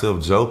feel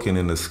myself joking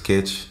in a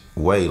sketch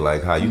way.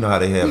 Like how, you know how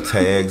they have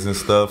tags and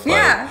stuff?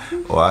 Like,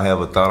 or I have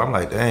a thought, I'm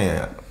like,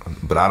 damn,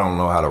 but I don't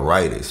know how to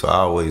write it. So I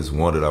always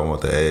wondered, I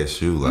want to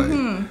ask you,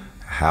 like,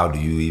 how do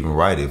you even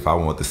write it? If I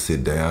want to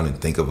sit down and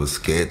think of a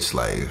sketch,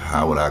 like,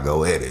 how would I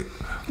go at it?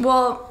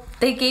 Well,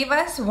 they gave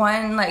us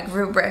one, like,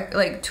 rubric,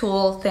 like,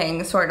 tool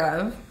thing, sort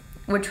of,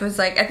 which was,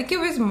 like, I think it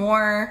was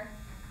more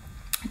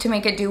to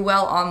make it do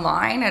well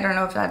online. I don't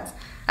know if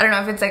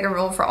it's like a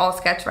rule for all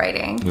sketch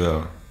writing.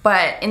 Yeah.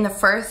 But in the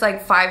first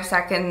like 5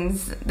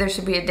 seconds, there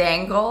should be a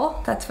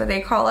dangle. That's what they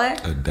call it.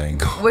 A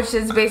dangle. Which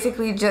is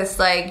basically just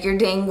like you're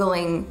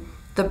dangling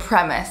the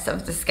premise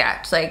of the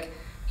sketch. Like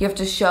you have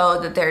to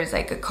show that there's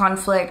like a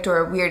conflict or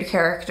a weird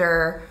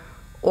character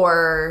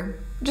or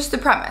just the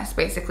premise,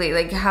 basically.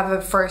 Like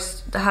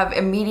have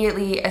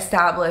immediately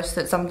established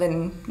that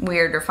something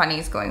weird or funny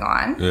is going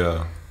on.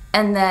 Yeah.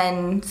 And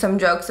then some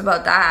jokes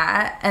about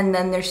that, and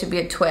then there should be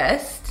a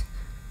twist,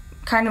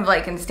 kind of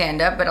like in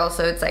stand-up, but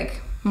also it's like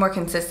more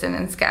consistent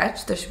in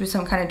sketch. There should be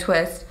some kind of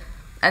twist,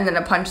 and then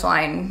a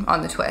punchline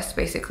on the twist,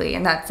 basically,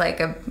 and that's like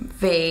a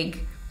vague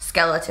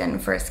skeleton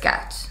for a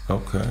sketch.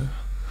 Okay.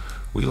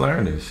 We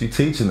learning. She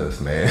teaching us,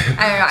 man.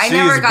 I don't know.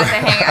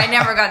 I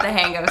never got the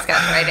hang of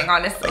sketch writing,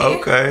 honestly.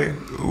 Okay.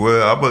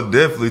 Well, I'm gonna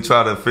definitely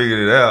try to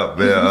figure it out,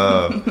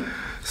 man.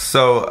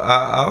 So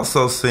I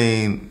also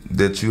seen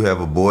that you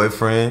have a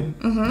boyfriend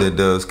that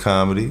does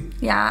comedy.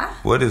 Yeah.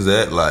 What is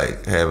that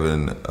like,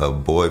 having a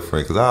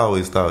boyfriend? Because I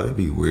always thought it'd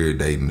be weird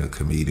dating a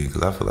comedian.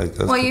 Because I feel like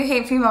that's. Well, you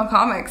hate female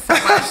comics so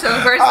much, so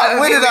of course.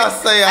 When did I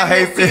say I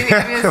hate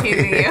female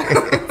comedians?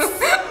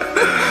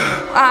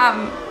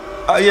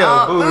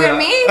 Yeah, booing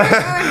me? You're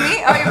booing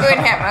me? Oh, you're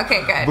booing him.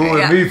 Okay, good.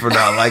 Booing me for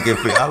not liking.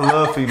 I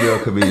love female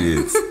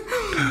comedians.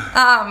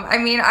 I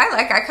mean,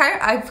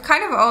 I've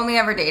kind of only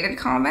ever dated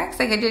comics.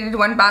 Like, I dated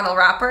one battle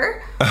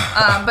rapper,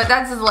 but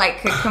that's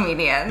like a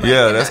comedian. Like,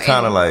 yeah, that's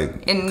kind of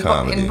like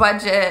comedy. In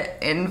budget,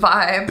 in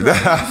vibe.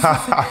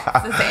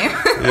 It's the same.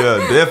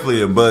 Yeah,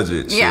 definitely in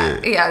budget. Yeah,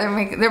 shit.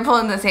 yeah, they're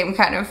pulling the same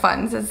kind of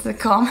funds as the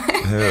comic.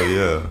 Hell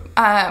yeah.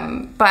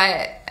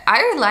 But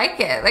I like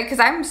it, like, because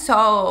I'm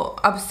so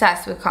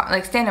obsessed with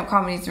like stand-up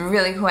comedy is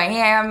really who I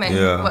am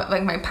and what,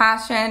 like, my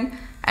passion.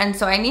 And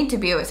so I need to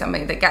be with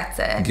somebody that gets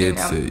it.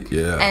 It,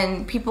 yeah.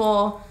 And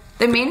people,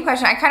 the main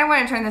question, I kind of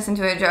want to turn this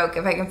into a joke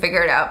if I can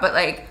figure it out, but,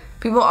 like,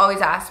 people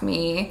always ask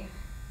me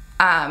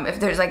if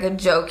there's, like, a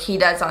joke he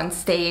does on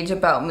stage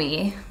about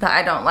me that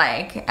I don't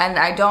like. And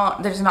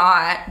there's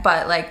not,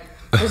 but, like,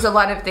 there's a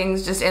lot of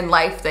things just in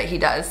life that he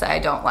does that I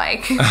don't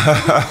like.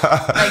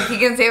 Like, he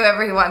can say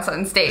whatever he wants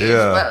on stage,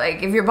 but,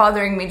 like, if you're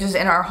bothering me just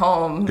in our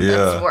home,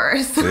 that's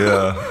worse.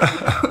 Yeah.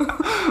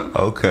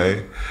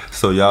 Okay.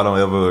 So y'all don't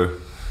ever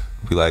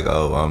be like,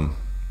 oh,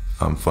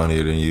 I'm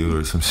funnier than you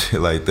or some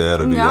shit like that?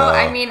 Or no,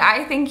 I mean,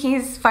 I think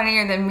he's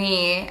funnier than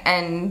me,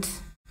 and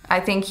I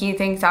think he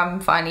thinks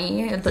I'm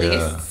funny, at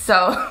least. So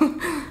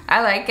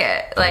I like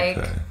it. Like,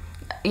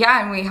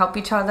 yeah, and we help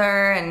each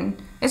other,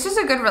 and it's just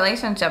a good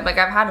relationship. Like,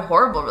 I've had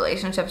horrible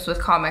relationships with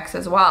comics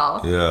as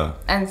well. Yeah.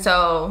 And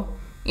so,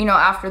 you know,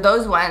 after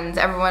those ones,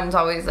 everyone's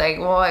always like,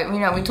 well, you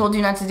know, we told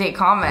you not to date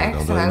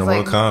comics. And I was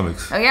like,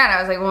 comics. Oh, yeah. And I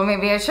was like, well,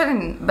 maybe I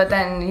shouldn't. But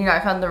then, you know, I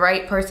found the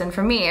right person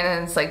for me, and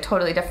then it's, like,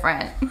 totally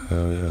different.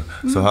 Hell yeah.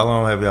 So how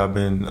long have y'all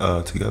been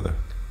together?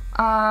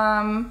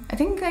 I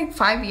think, like,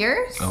 5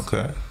 years.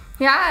 Okay.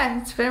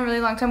 Yeah, it's been a really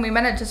long time. We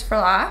met at Just for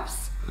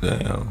Laughs.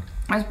 Damn.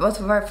 It was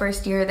both of our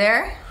first year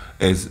there.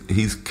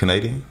 He's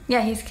Canadian?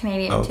 Yeah, he's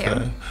Canadian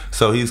too.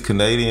 So he's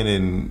Canadian,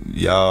 and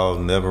y'all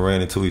never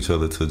ran into each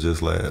other till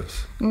Just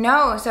Laughs?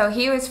 No, so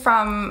he was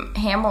from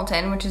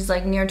Hamilton, which is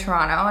like near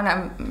Toronto, and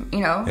I'm,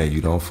 you know. Yeah,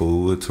 you don't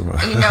fool with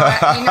Toronto. You know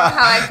how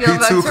I feel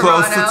about Toronto. He's too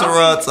close to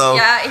Toronto.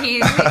 Yeah,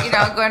 he's, you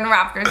know, going to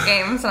Raptors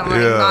games, and I'm like,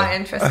 not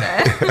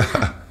interested.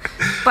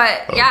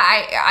 But yeah,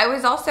 I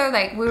was also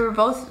like, we were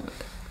both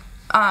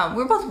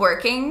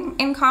working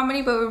in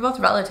comedy, but we were both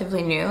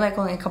relatively new, like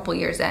only a couple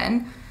years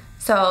in.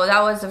 So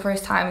that was the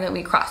first time that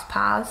we crossed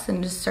paths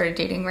and just started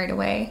dating right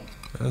away.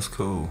 That's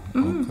cool.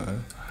 Okay.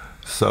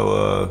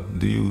 So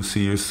do you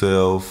see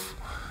yourself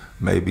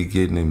maybe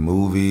getting in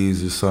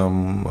movies or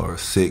something, or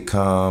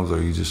sitcoms, or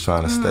are you just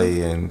trying to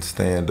stay in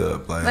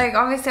stand-up? Like,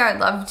 obviously I'd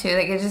love to.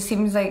 Like, it just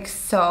seems like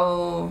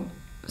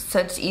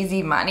such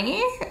easy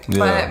money,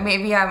 but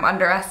maybe I'm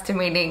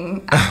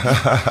underestimating.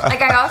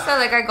 Like,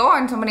 I go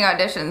on so many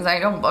auditions, I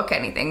don't book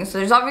anything, so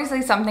there's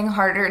obviously something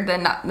harder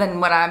than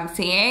what I'm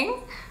seeing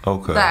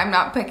that I'm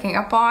not picking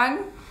up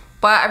on.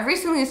 But I've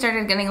recently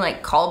started getting,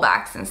 like,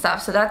 callbacks and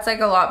stuff, so that's,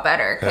 like, a lot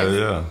better.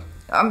 Hell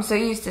I'm so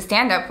used to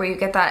stand-up where you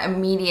get that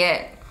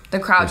immediate, the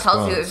crowd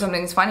tells you if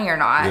something's funny or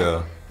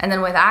not. And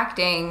then with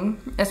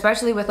acting,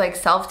 especially with, like,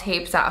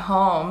 self-tapes at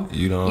home,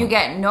 you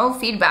get no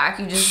feedback.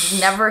 You just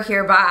never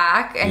hear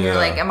back. And you're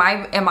like, am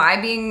I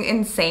being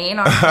insane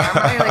on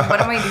camera? You're like,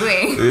 what am I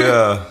doing?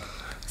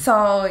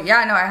 So,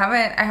 yeah, no, I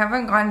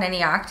haven't gotten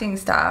any acting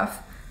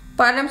stuff.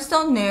 But I'm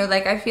still new.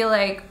 Like, I feel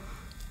like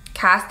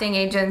casting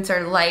agents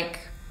are like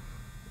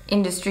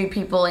industry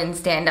people in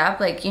stand-up.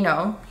 Like, you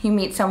know, you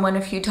meet someone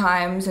a few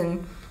times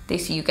and they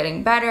see you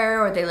getting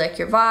better, or they like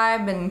your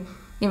vibe, and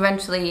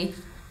eventually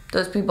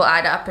those people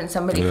add up and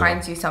somebody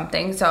finds you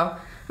something. So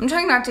I'm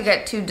trying not to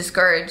get too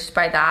discouraged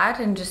by that,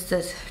 and just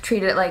to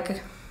treat it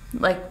like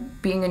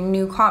being a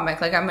new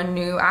comic, like I'm a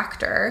new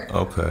actor.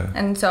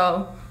 And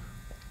so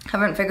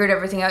haven't figured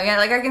everything out yet.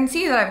 Like, I can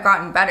see that I've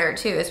gotten better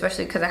too,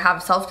 especially because I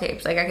have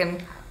self-tapes. Like, I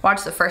can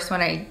watch the first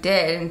one I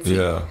did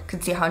and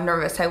could see how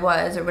nervous I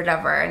was or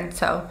whatever. And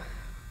so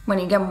when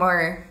you get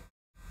more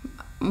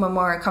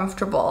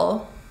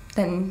comfortable,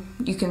 then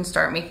you can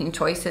start making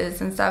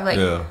choices and stuff. Like,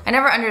 I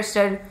never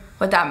understood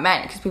what that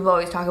meant, because people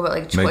always talk about,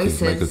 like,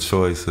 choices. Make a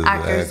choice as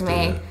actors an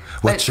make. actor.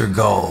 What's your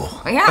goal?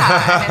 Yeah,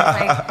 and it's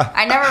like,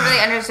 I never really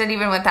understood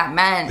even what that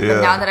meant.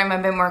 But now that I'm a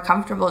bit more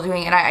comfortable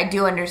doing it, I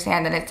do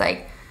understand that it's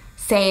like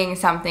saying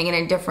something in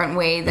a different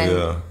way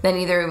than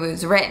either it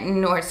was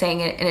written, or saying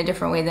it in a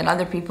different way than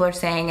other people are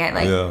saying it.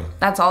 Like,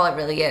 that's all it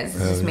really is.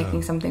 It's just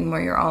making something more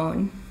your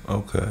own.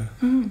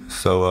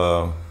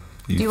 So,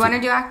 do you want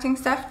to do acting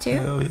stuff too?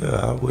 Hell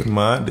yeah, I wouldn't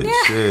mind it.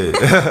 Shit.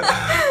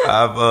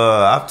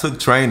 I've took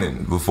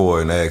training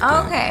before in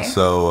acting.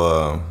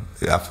 So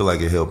I feel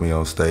like it helped me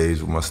on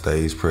stage with my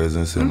stage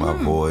presence and my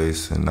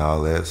voice and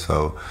all that.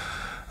 So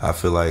I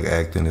feel like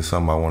acting is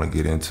something I want to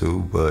get into,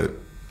 but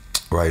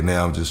right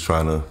now I'm just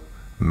trying to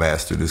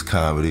master this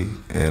comedy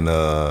and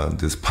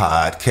this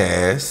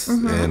podcast,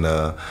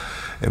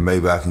 and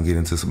maybe I can get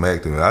into some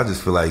acting. I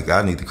just feel like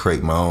I need to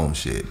create my own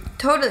shit.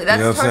 Totally,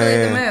 that's totally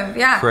the move.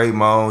 Yeah, create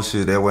my own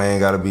shit. That way I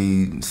ain't gotta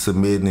be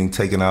submitting,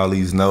 taking all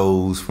these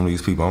no's from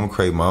these people. I'm gonna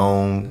create my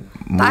own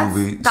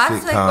movie.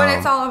 That's sitcom. like what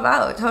it's all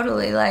about.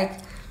 Totally, like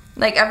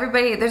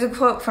everybody. There's a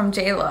quote from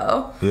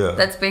J-Lo. Yeah.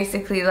 That's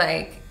basically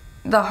like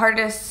the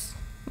hardest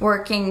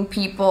working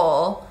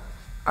people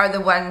are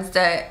the ones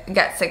that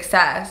get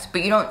success,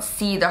 but you don't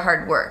see the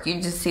hard work. You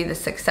just see the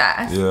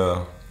success.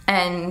 Yeah.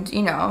 And,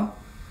 you know,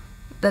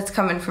 that's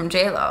coming from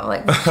J-Lo.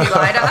 Like, would she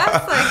lie to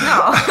us? Like,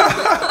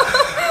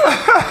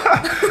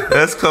 no.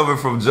 That's coming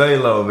from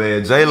J-Lo,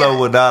 man. J-Lo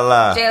would not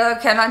lie. J-Lo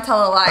cannot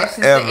tell a lie.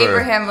 She's Ever. the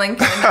Abraham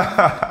Lincoln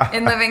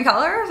in Living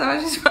Color. Is that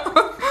what she's from?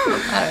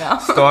 I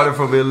don't know. Started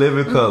from In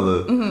Living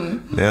Color.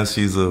 Now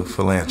she's a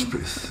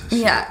philanthropist.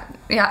 Yeah.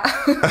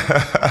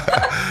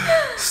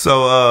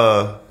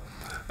 So,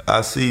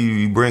 I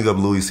see you bring up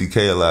Louis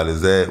C.K. a lot.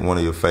 Is that one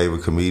of your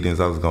favorite comedians?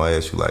 I was going to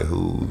ask you, like,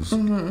 who's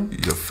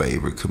your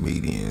favorite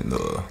comedian?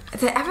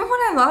 Everyone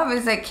I love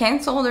is, like,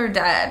 canceled or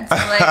dead. So,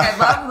 like, I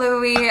love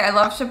Louis. I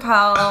love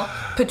Chappelle.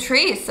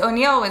 Patrice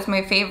O'Neal was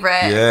my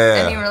favorite.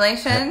 Yeah. Any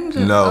relation?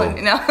 No.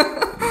 No.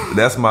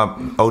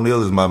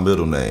 O'Neal is my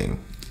middle name.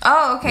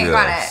 Oh, okay. Yeah,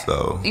 Got it.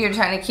 so. You're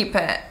trying to keep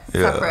it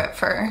separate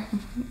for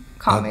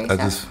comedy I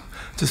stuff.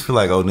 just feel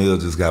like O'Neal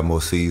just got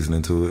more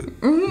seasoning to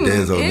it.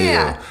 There's O'Neal.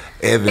 Yeah.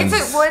 Evans.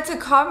 It's a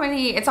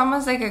comedy. It's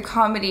almost like a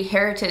comedy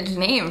heritage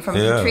name from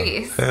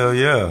Patrice. Hell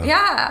yeah.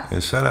 Yeah.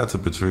 And shout out to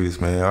Patrice,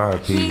 man.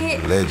 R.I.P.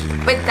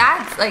 Legend. But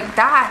man.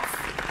 that's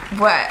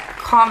what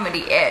comedy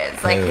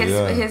is. Like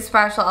Hell his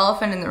special,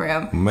 Elephant in the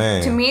Room.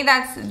 Man. To me,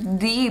 that's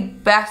the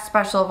best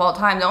special of all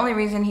time. The only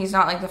reason he's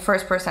not like the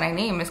first person I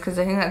name is because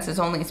I think that's his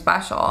only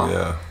special.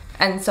 Yeah.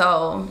 And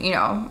so, you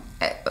know,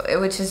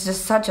 which is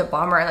just such a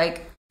bummer.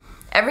 Like,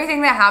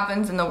 everything that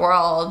happens in the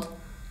world,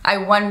 I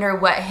wonder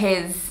what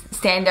his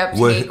stand-up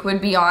take would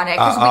be on it,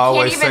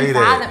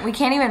 because we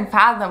can't even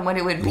fathom what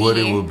it would be. What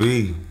it would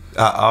be.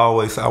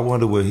 I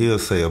wonder what he'll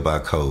say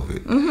about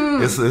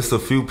COVID. It's a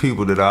few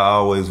people that I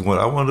always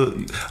want. I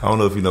don't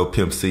know if you know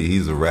Pimp C.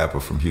 He's a rapper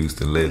from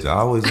Houston, legend. I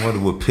always wonder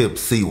what Pimp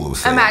C will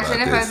say. Imagine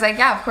about if this. I was like,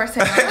 yeah, of course I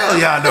know. Hell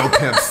yeah, I know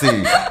Pimp C.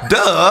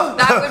 Duh.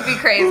 That would be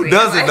crazy. Who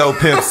doesn't know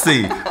Pimp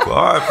C? Well,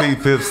 R.I.P.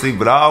 Pimp C.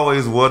 But I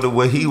always wonder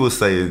what he would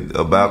say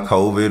about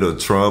COVID or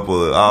Trump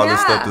or all the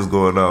stuff that's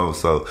going on.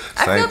 So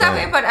I feel that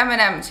way about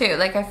Eminem too.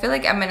 Like, I feel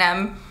like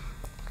Eminem,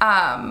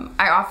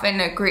 I often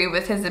agree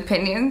with his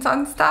opinions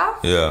on stuff.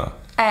 Yeah.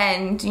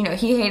 And, you know,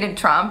 he hated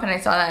Trump, and I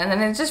saw that, and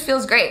then it just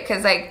feels great,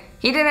 because, like,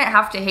 he didn't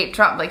have to hate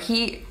Trump. Like,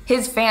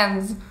 his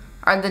fans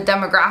are the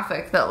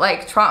demographic that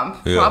like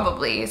Trump,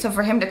 probably. So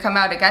for him to come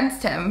out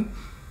against him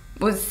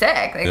was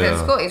sick. Like,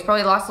 that's cool. He's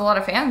probably lost a lot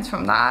of fans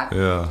from that.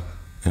 Yeah.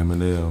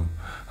 Eminem.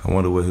 I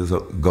wonder what his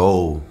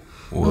goal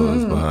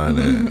was behind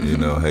that, you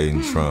know,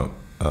 hating Trump.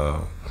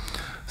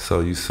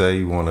 So you say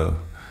you want to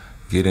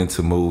get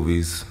into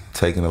movies,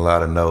 taking a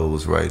lot of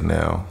no's right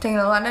now. Taking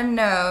a lot of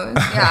no's,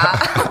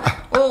 yeah.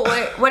 Well,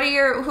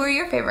 who are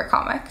your favorite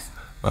comics?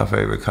 My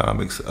favorite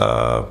comics.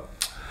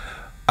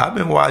 I've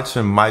been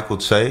watching Michael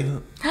Che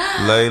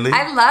lately.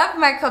 I love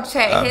Michael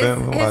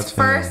Che. His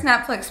first him.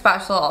 Netflix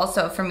special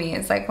also for me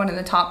is like one of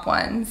the top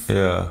ones.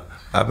 Yeah,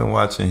 I've been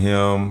watching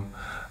him.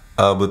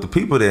 But the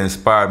people that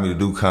inspired me to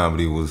do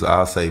comedy was,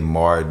 I'll say,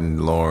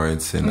 Martin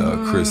Lawrence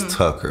and Chris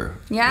Tucker.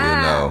 Yeah.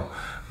 You know,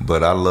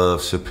 but I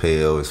love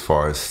Chappelle as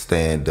far as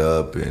stand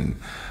up and.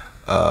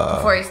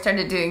 Before he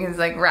started doing his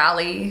like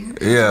rallies.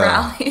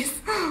 Yeah,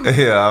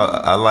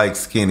 I like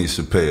skinny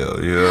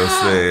Chappelle. You know what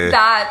I'm saying?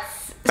 That's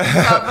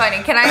so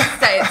funny. Can I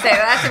say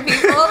that to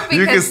people? Because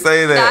you can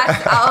say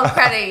that. I'll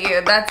credit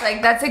you.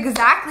 That's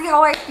exactly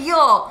how I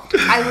feel.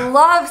 I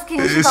love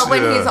skinny Chappelle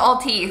when he's all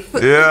teeth.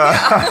 Yeah.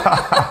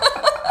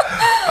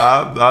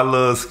 I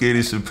love skinny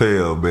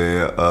Chappelle,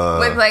 man.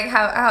 With like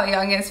how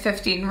young is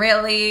 15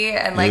 really,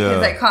 and like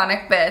his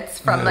iconic bits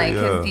from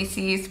his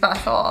DC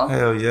special.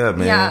 Hell yeah,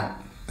 man. Yeah.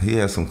 He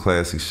has some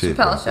classic shit.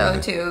 Chappelle Show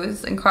too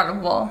is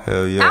incredible.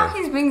 Hell yeah. Now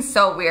he's being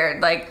so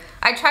weird. Like,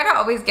 I try to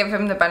always give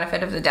him the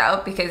benefit of the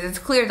doubt, because it's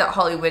clear that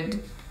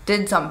Hollywood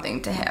did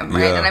something to him,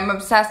 right? And I'm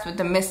obsessed with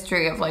the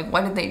mystery of like,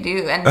 what did they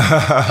do? And you know,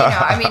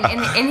 I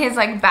mean, in his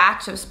like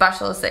batch of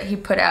specials that he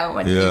put out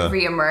when he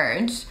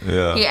reemerged,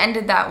 he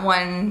ended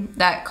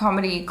that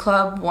comedy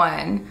club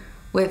one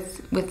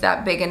with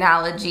that big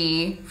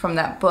analogy from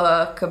that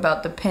book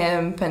about the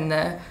pimp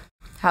and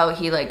how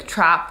he like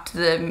trapped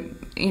the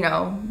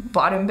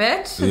bottom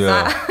bitch,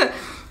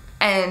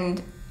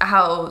 and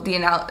how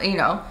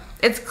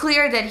it's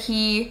clear that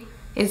he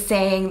is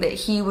saying that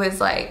he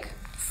was like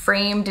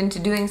framed into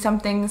doing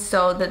something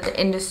so that the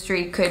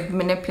industry could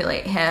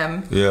manipulate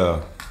him.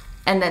 Yeah.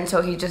 And then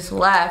so he just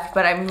left.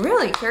 But I'm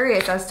really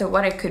curious as to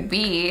what it could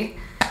be.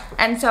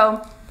 And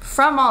so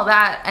from all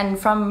that, and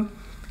from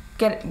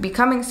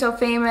becoming so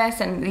famous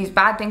and these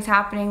bad things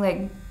happening,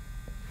 like,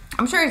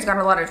 I'm sure he's got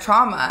a lot of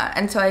trauma,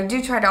 and so I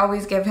do try to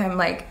always give him,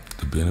 like,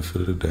 the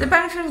benefit of the doubt. The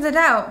benefit of the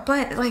doubt,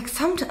 but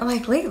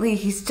like lately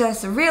he's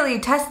just really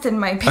testing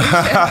my patience.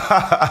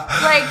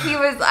 Like he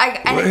was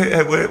like,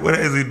 what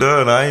has he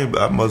done?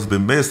 I must have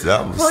been missed.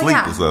 I was asleep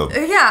or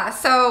something. Yeah.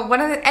 So one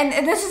of the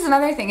and this is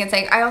another thing. It's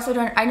like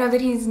I know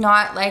that he's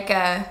not like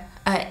an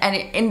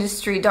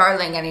industry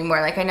darling anymore.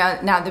 Like I know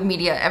now the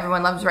media,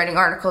 everyone loves writing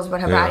articles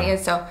about how bad he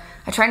is. So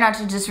I try not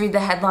to just read the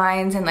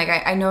headlines, and like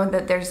I know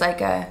that there's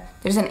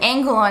an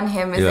angle on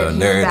him is that he's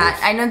bad.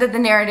 I know that the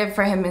narrative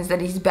for him is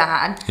that he's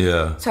bad.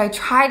 Yeah. So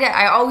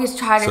I always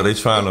try to. So they're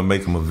trying to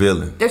make him a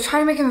villain. They're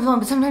trying to make him a villain,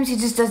 but sometimes he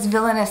just does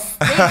villainous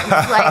things.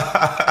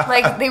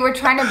 like they were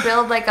trying to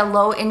build like a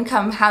low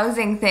income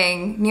housing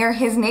thing near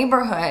his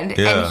neighborhood,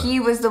 and he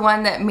was the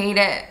one that made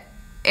it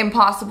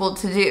impossible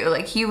to do.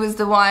 Like he was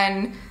the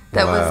one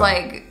that was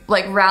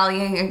like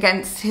rallying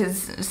against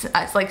his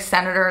like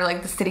senator,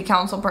 like the city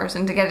council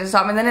person to get it to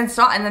stop, and then it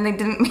stopped, and then they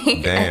didn't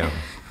make it.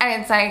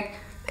 And it's like,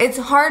 it's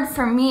hard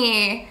for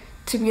me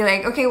to be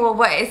like, okay, well,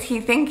 what is he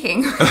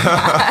thinking? Because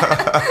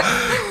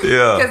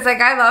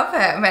like I love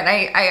him, and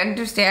I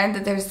understand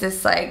that there's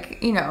this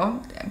like, you know,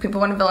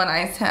 people want to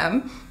villainize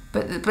him,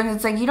 but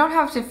it's like you don't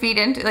have to feed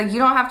into, like you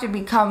don't have to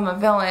become a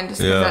villain just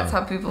because that's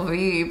how people view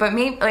you. But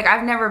maybe like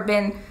I've never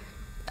been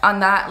on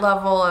that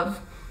level of,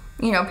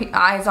 you know,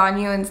 eyes on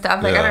you and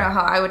stuff. Like I don't know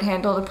how I would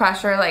handle the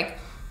pressure. Like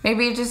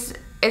maybe it just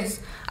is.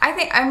 I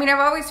mean I've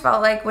always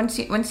felt like once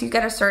you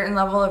get a certain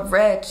level of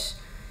rich,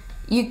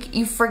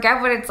 you forget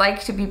what it's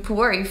like to be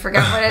poor. You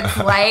forget what it's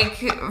like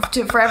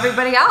for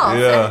everybody else.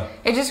 Yeah.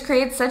 And it just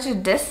creates such a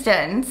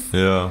distance.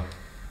 Yeah.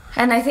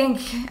 And I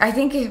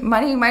think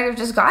money might have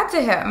just got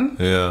to him.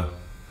 Yeah.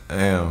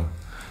 Damn.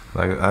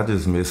 Like, I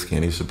just miss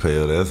Skinny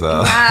Chappelle, that's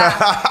all.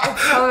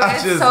 Yeah,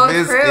 it's so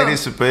miss true. Skinny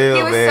Chappelle,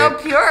 he was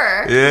so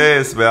pure.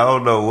 Yes, man, I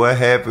don't know what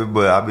happened,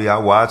 but I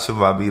watch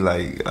him, I be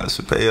like,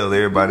 Chappelle,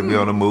 everybody be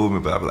on the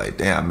movement, but I be like,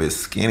 damn, I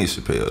miss Skinny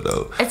Chappelle,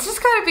 though. It's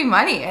just gotta be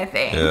money, I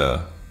think.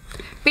 Yeah.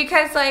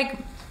 Because, like,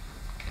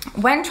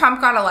 when Trump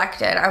got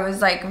elected, I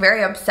was, like,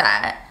 very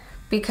upset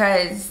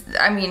because,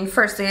 I mean,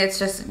 firstly, it's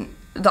just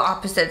the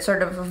opposite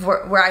sort of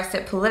where I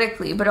sit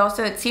politically, but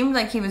also it seemed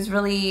like he was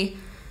really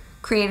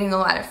creating a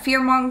lot of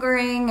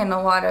fear-mongering and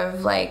a lot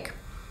of, like,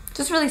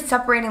 just really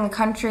separating the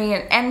country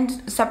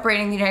and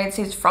separating the United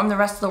States from the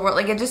rest of the world.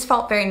 Like, it just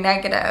felt very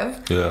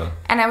negative. Yeah.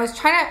 And I was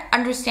trying to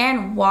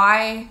understand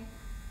why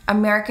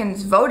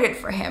Americans voted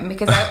for him,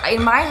 because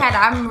in my head,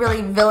 I'm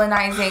really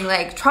villainizing,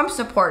 like, Trump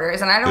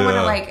supporters, and I don't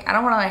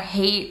want to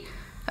hate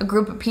a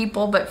group of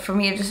people, but for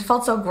me, it just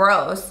felt so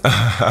gross.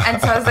 And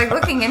so I was, like,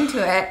 looking into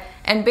it,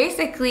 and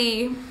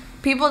basically,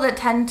 people that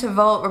tend to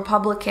vote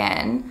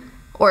Republican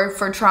or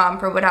for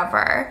Trump or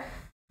whatever,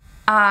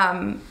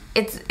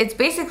 it's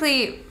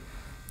basically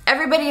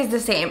everybody is the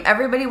same.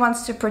 Everybody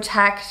wants to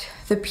protect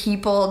the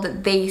people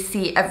that they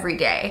see every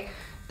day.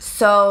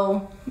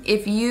 So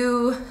if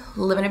you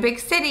live in a big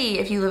city,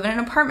 if you live in an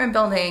apartment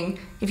building,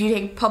 if you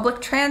take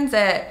public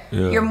transit,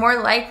 you're more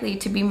likely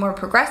to be more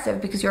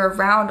progressive because you're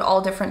around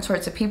all different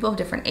sorts of people of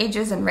different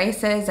ages and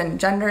races and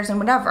genders and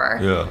whatever.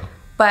 Yeah.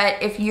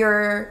 But if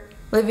you're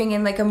living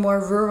in like a more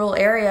rural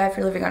area, if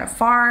you're living on a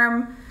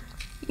farm,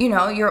 you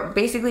know, you're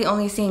basically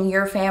only seeing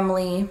your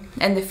family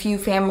and the few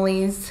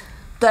families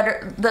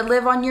that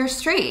live on your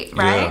street,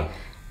 right? Yeah.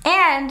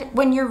 And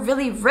when you're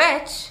really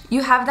rich,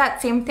 you have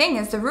that same thing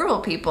as the rural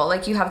people.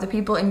 Like, you have the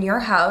people in your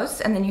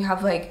house, and then you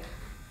have, like,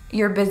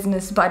 your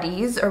business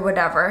buddies or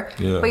whatever.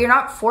 Yeah. But you're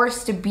not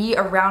forced to be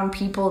around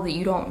people that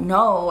you don't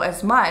know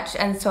as much.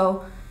 And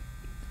so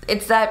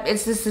it's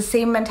just the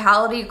same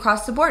mentality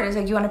across the board. It's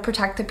like you want to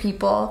protect the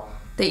people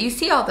that you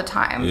see all the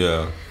time.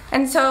 Yeah.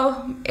 And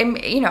so,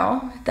 you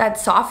know, that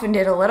softened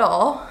it a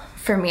little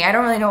for me. I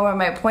don't really know where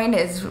my point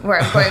is,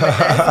 where I'm going with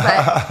this,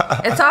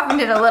 but it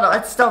softened it a little.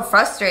 It's still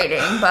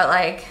frustrating, but,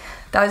 like,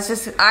 that was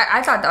just,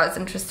 I thought that was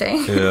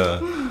interesting.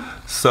 Yeah.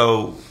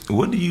 So,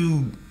 what do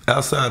you,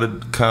 outside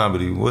of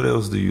comedy, what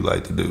else do you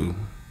like to do?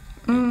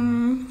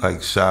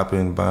 Like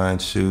shopping, buying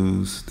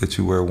shoes that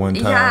you wear one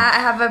time? Yeah, I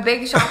have a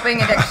big shopping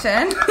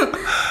addiction.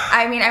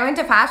 I mean, I went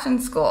to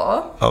fashion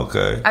school.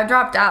 Okay. I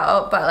dropped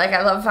out, but, like,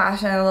 I love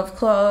fashion. I love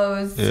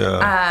clothes.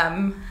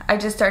 Yeah. I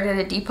just started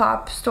a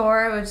Depop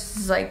store, which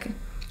is, like,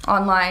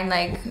 online,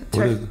 like,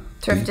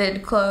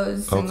 thrifted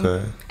clothes and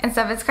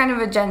stuff. It's kind of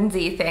a Gen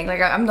Z thing. Like,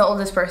 I'm the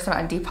oldest person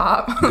on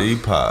Depop.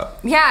 Depop?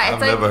 Yeah. I've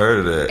never heard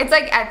of that. It's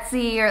like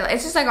Etsy, or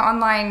it's just like an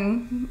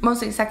online,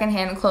 mostly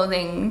secondhand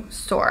clothing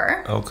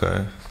store.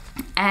 Okay.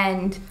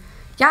 And,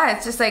 yeah,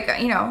 it's just like,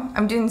 you know,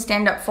 I'm doing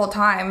stand-up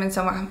full-time, and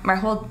so my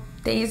whole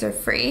days are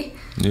free.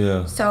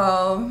 Yeah.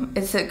 So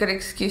it's a good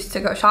excuse to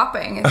go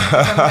shopping if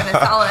I'm going to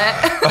sell it.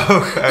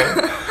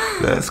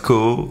 Okay. That's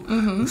cool.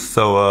 Mm-hmm.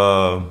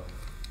 So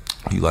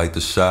you like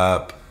to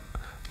shop,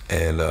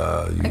 and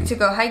I like to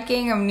go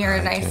hiking. I'm near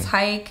a nice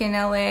hike in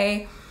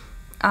LA.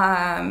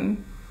 I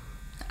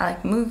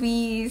like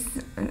movies.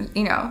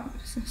 You know,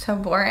 so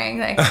boring.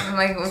 Like, I'm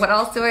like, what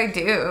else do I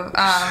do?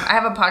 I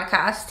have a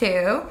podcast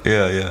too.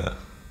 Yeah.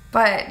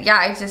 But yeah,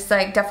 I just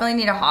like definitely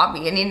need a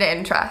hobby. I need an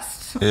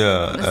interest.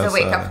 Yeah. It's a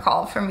wake-up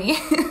call for me.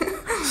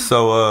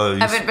 So I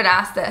haven't been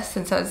asked this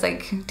since I was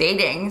like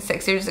dating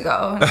 6 years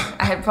ago.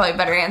 I had probably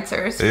better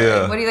answers. Yeah.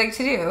 Like, what do you like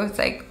to do? It's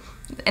like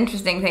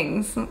interesting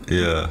things.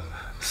 Yeah.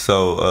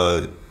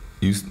 So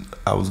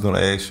I was gonna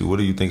ask you, what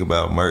do you think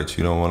about merch?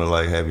 You don't want to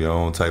like have your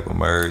own type of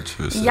merch?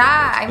 Or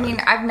yeah, I mean,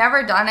 I've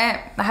never done it.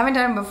 I haven't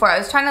done it before. I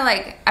was trying to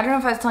like, I don't know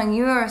if I was telling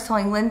you or I was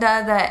telling Linda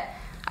that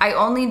I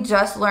only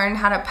just learned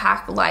how to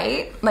pack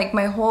light. Like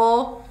my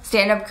whole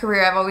stand-up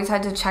career, I've always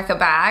had to check a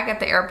bag at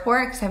the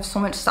airport because I have so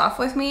much stuff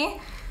with me.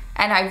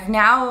 And I've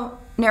now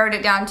narrowed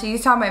it down to, you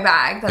saw my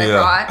bag that I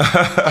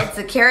brought. It's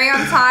a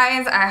carry-on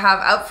size. I have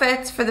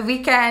outfits for the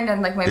weekend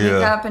and like my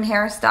makeup and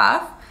hair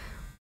stuff.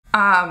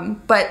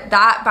 But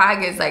that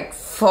bag is like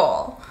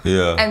full.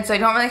 Yeah. And so I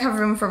don't really have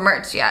room for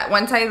merch yet.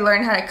 Once I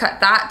learn how to cut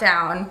that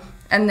down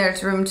and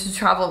there's room to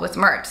travel with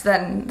merch,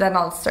 then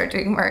I'll start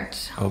doing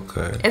merch.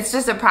 Okay. It's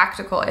just a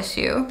practical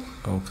issue.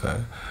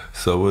 Okay.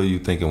 So what are you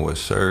thinking? What,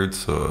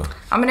 shirts or?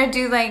 I'm gonna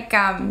do like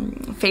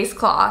face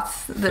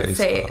cloths that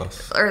say,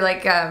 or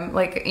like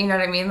you know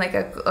what I mean, like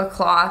a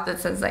cloth that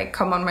says like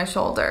 "come on my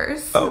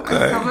shoulders."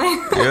 Okay.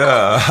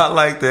 Yeah, I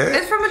like that.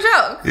 It's from a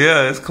joke.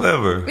 Yeah, it's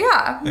clever.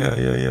 Yeah.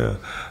 Yeah.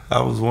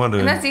 I was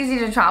wondering. And that's easy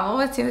to travel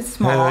with too. It's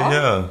small.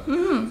 Yeah.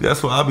 Mm-hmm.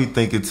 That's what I be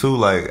thinking too.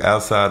 Like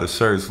outside of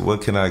shirts,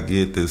 what can I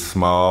get that's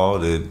small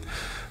that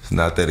it's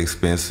not that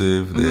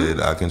expensive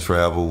that I can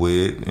travel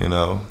with? You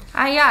know.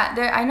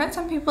 Yeah. I know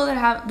some people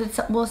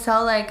that will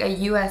sell like a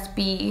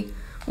USB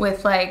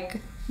with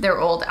like their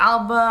old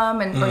album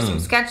and or some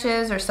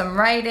sketches or some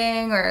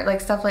writing or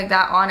like stuff like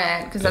that on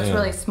it because that's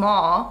really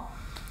small.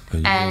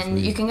 And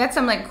you can get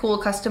some like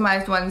cool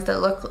customized ones that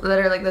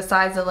are like the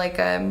size of like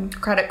a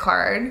credit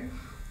card.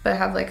 But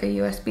have like a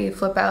USB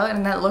flip out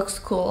and that looks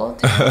cool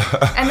too.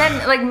 And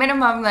then like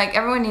minimum, like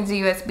everyone needs a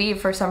USB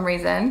for some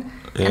reason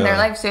in their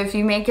life. So if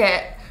you make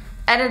it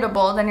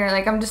editable, then you're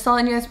like, I'm just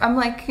selling USB. I'm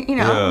like, you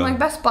know, I'm like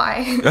Best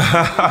Buy.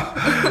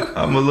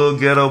 I'm a little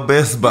ghetto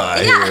Best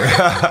Buy here.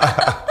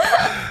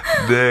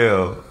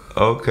 Damn.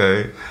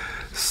 Okay.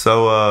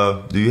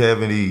 So do you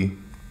have any,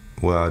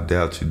 well, I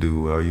doubt you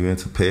do. Are you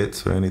into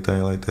pets or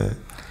anything like that?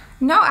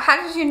 No,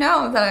 how did you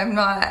know that I'm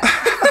not?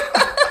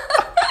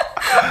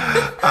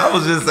 I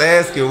was just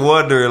asking,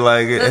 wondering,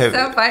 like... That's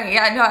so funny.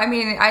 Yeah, no, I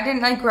mean, I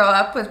didn't, like, grow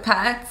up with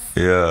pets.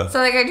 Yeah. So,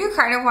 like, I do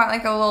kind of want,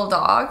 like, a little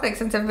dog. Like,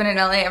 since I've been in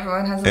LA,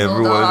 everyone has a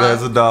little dog. Everyone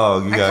has a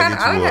dog. You gotta get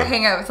you I would one.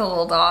 hang out with a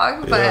little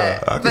dog, but...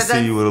 Yeah, I can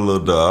see you with a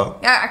little dog.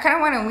 Yeah, I kind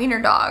of want a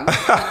wiener dog.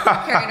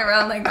 Carrying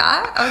around like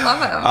that. I would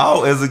love him.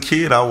 Oh, as a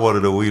kid, I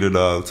wanted a wiener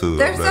dog, too.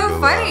 They're so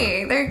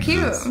funny. They're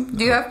cute.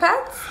 Do you have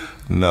pets?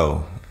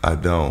 No. I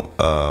don't.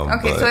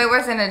 Okay, so it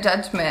wasn't a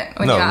judgment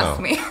when you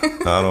asked me.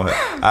 No, I don't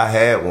have. I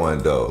had one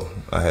though.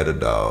 I had a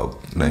dog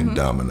named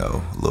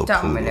Domino, a little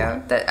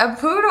Domino, poodle. A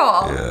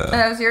poodle. Yeah, and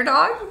that was your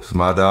dog. It's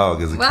my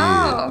dog as a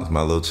kid. It's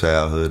my little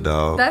childhood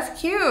dog. That's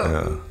cute.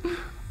 Yeah,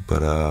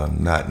 but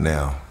not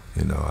now.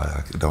 You know,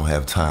 I don't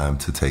have time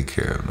to take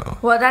care of them.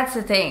 Well, that's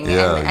the thing.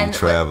 Yeah, and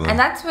traveling. And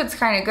that's what's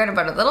kind of good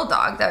about a little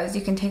dog, though, is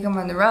you can take them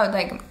on the road.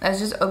 Like, I was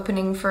just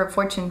opening for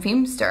Fortune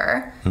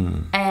Feimster,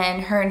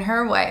 and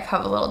her wife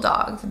have a little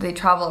dog that they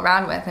travel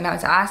around with. And I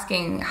was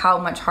asking how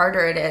much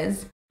harder it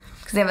is,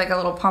 because they have, like, a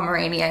little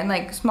Pomeranian,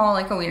 like, small,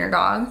 like a wiener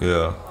dog.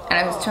 Yeah. And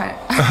I was trying...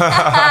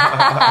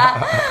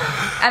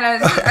 and I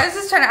was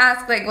just trying to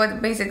ask, like, what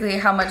basically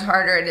how much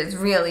harder it is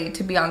really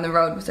to be on the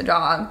road with a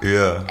dog.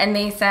 Yeah. And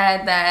they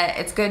said that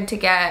it's good to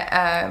get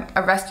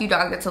a rescue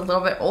dog that's a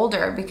little bit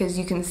older because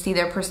you can see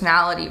their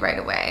personality right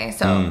away.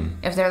 So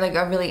if they're, like,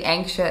 a really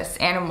anxious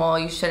animal,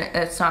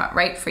 it's not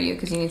right for you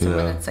because you need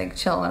someone that's, like,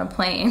 chill on a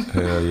plane.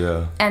 Hell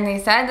yeah. And they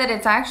said that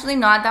it's actually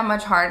not that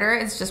much harder.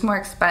 It's just more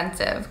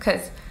expensive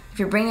because if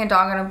you're bringing a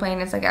dog on a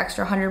plane, it's, like,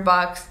 extra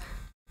 $100.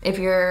 If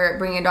you're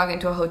bringing a dog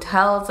into a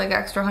hotel, it's like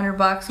extra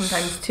 $100,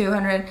 sometimes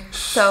 $200.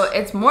 So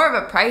it's more of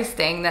a price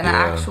thing than an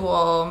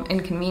actual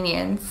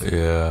inconvenience.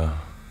 Yeah,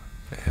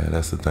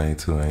 that's the thing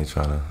too. I ain't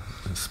trying to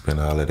spend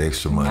all that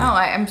extra money. No,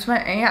 I'm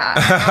smart. Yeah,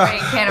 I already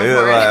can't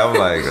afford it. I'm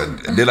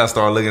like, then I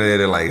start looking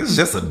at it like it's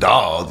just a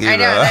dog. I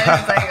know.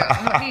 That is like,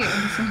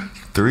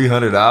 what do you?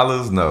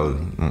 $300? No.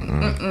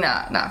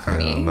 No, not for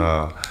me.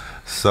 No.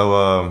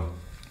 So,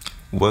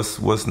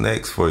 what's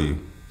next for you?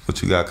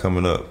 What you got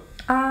coming up?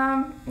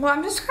 Well,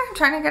 I'm just kind of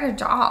trying to get a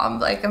job.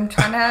 Like, I'm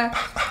trying to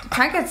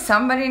get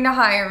somebody to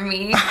hire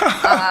me.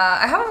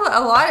 I have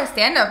a lot of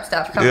stand-up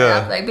stuff coming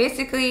up. Like,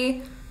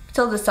 basically,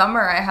 till the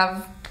summer, I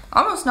have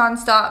almost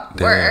nonstop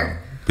work.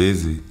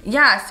 Busy.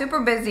 Yeah, super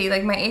busy.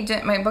 Like,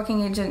 my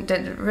booking agent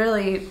did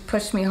really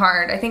push me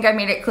hard. I think I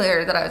made it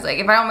clear that I was like,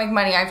 if I don't make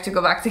money, I have to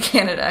go back to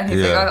Canada. And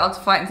he's like, I'll have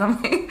to find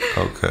something.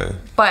 Okay.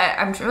 But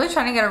I'm really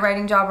trying to get a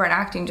writing job or an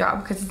acting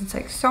job because it's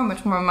like so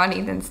much more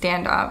money than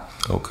stand-up.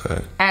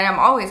 Okay. And I'm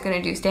always going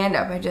to do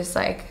stand-up. I just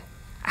like,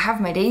 I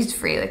have my days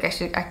free. Like,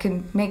 I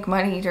can make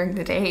money during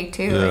the day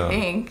too, I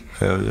think.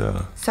 Hell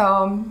yeah.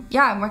 So,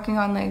 yeah, I'm working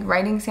on like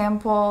writing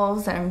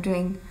samples and I'm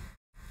doing...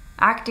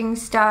 acting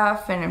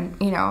stuff, and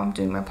I'm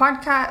doing my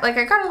podcast. Like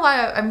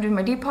I'm doing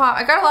my Depop.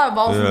 I got a lot of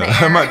balls in the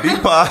air. My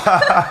Depop.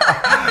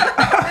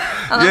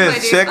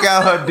 Yes, check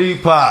out her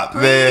Depop,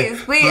 man.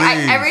 Please.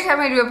 Every time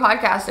I do a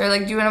podcast, they're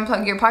like, "Do you want to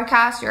plug your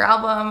podcast, your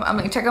album?" I'm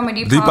like, "Check out my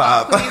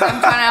Depop. Please,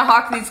 I'm trying to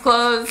hawk these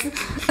clothes."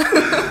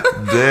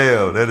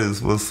 Damn, that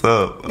is what's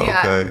up.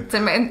 Yeah, okay.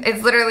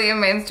 It's literally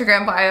in my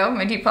Instagram bio,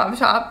 my Depop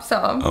shop. So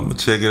I'm gonna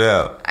check it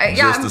out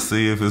just to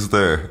see if it's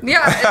there.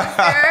 Yeah, it's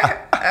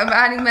there. I'm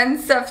adding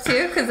men's stuff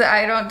too because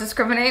I don't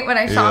discriminate when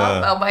I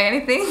shop. I'll buy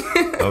anything.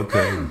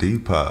 Okay,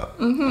 Depop.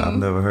 Mm-hmm. I've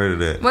never heard of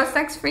that. What's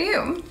next for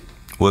you?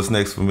 What's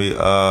next for me?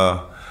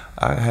 I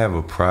have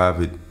a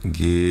private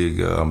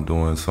gig. I'm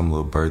doing some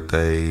little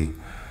birthday.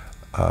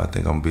 I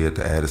think I'm gonna be at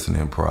the Addison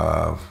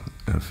Improv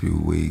in a few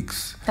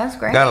weeks. That's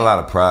great. Got a lot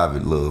of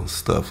private little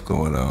stuff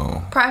going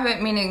on.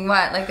 Private meaning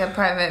what? Like a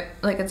private,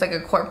 like it's like a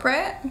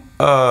corporate?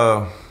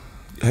 Have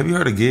you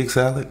heard of Gig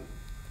Salad?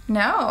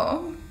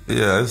 No.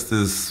 Yeah, it's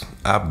this.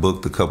 I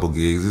booked a couple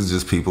gigs. It's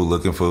just people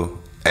looking for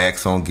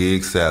acts on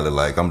Gig Salad.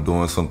 Like I'm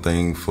doing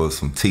something for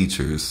some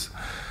teachers.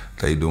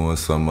 They doing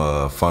some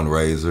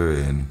fundraiser,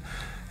 and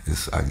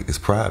it's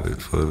private.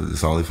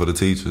 It's only for the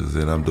teachers,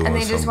 and I'm doing. And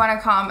they just want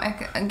to come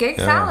Gig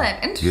Salad.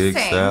 Interesting. Gig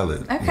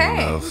Salad.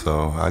 Okay.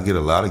 So I get a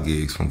lot of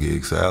gigs from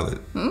Gig Salad.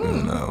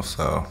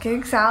 So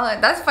Gig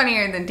Salad. That's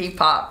funnier than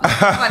Depop. That's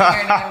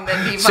funnier name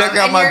than Depop. Check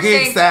out my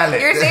Gig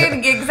Salad. You're saying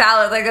Gig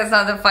Salad like that's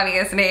not the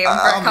funniest name for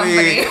a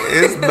company.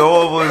 It's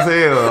normal as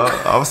hell.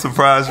 I'm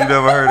surprised you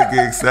never heard of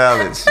Gig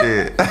Salad.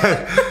 Shit.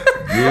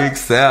 Gig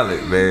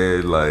Salad,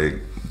 man.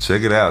 Like.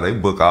 Check it out. They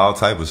book all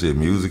type of shit,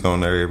 music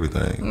on there,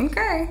 everything.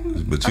 Okay.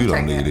 But you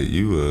don't need it.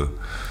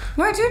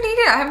 No, I do need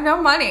it. I have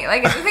no money.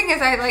 Like the thing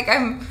is,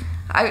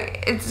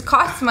 it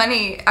costs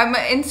money. I'm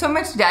in so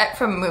much debt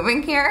from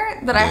moving here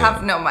that I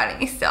have no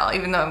money still,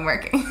 even though I'm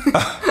working.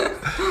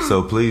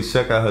 So please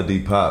check out her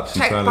Depop.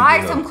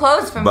 Buy some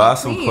clothes from me. Buy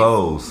some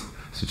clothes.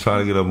 She's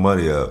trying to get her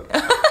money up.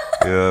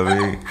 You know what I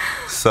mean?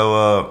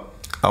 So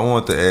I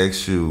want to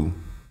ask you,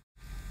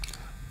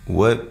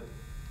 what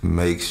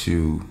makes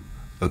you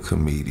a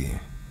comedian?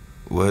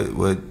 What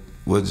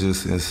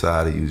just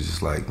inside of you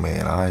just like,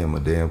 man, I am a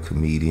damn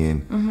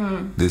comedian.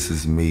 Mm-hmm. This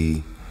is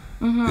me.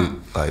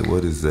 Mm-hmm.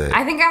 What is that?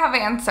 I think I have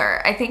an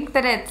answer. I think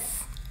that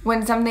it's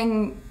when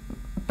something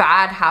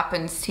bad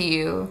happens to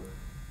you,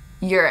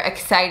 you're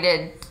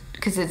excited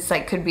because it's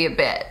like could be a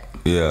bit.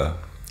 Yeah.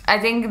 I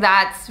think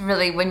that's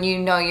really when you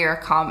know you're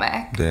a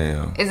comic.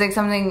 Damn. It's like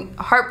something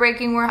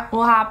heartbreaking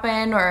will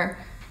happen, or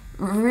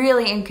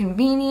really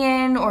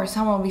inconvenient, or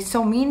someone will be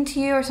so mean to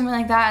you or something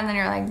like that, and then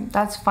you're like,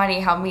 that's funny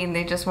how mean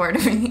they just were to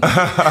me.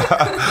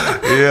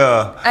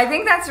 Yeah. I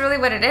think that's really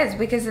what it is,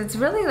 because it's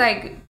really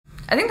like,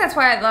 I think that's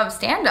why I love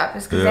stand-up,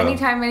 is because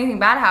anytime anything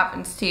bad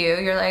happens to you,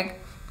 you're like,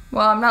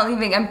 well, I'm not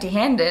leaving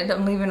empty-handed,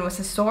 I'm leaving with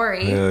a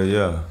story.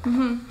 Yeah.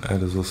 Mm-hmm.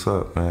 That is what's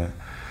up, man.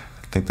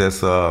 I think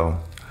that's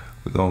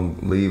we're gonna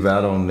leave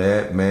out on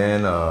that,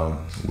 man.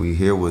 We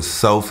here with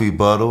Sophie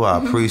Buddle. I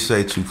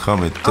appreciate you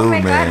coming through,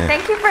 man. God,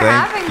 thank you for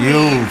having me.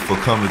 Thank you for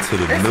coming to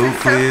the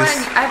Nucleus.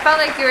 So fun. I felt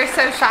like you were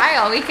so shy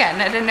all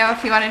weekend. I didn't know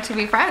if you wanted to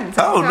be friends.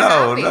 No.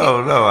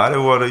 I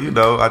didn't want to,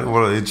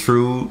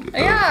 intrude.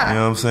 Yeah. You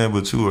know what I'm saying?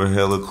 But you were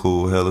hella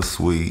cool, hella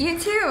sweet. You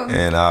too.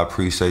 And I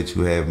appreciate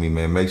you having me,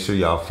 man. Make sure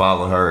y'all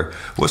follow her.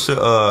 What's your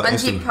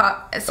Sophie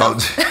Buds on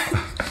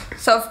Instagram.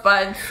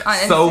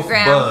 Sophie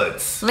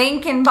Buds.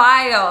 Link in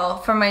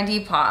bio for my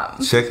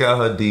Depop. Check out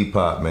her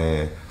Depop,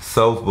 man.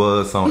 Sophie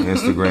Buds on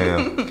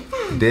Instagram.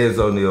 Des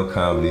O'Neill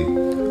Comedy.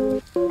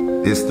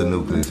 It's the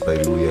Nucleus,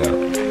 baby. We out.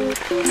 Thank you.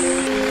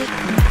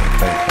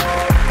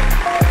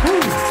 That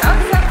was so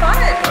fun.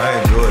 I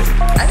enjoyed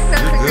it. I think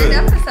that was a great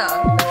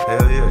episode.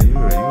 Hell yeah, you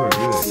were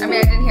good. I mean,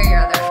 I didn't hear your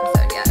other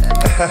episode yet.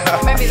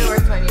 It might be the worst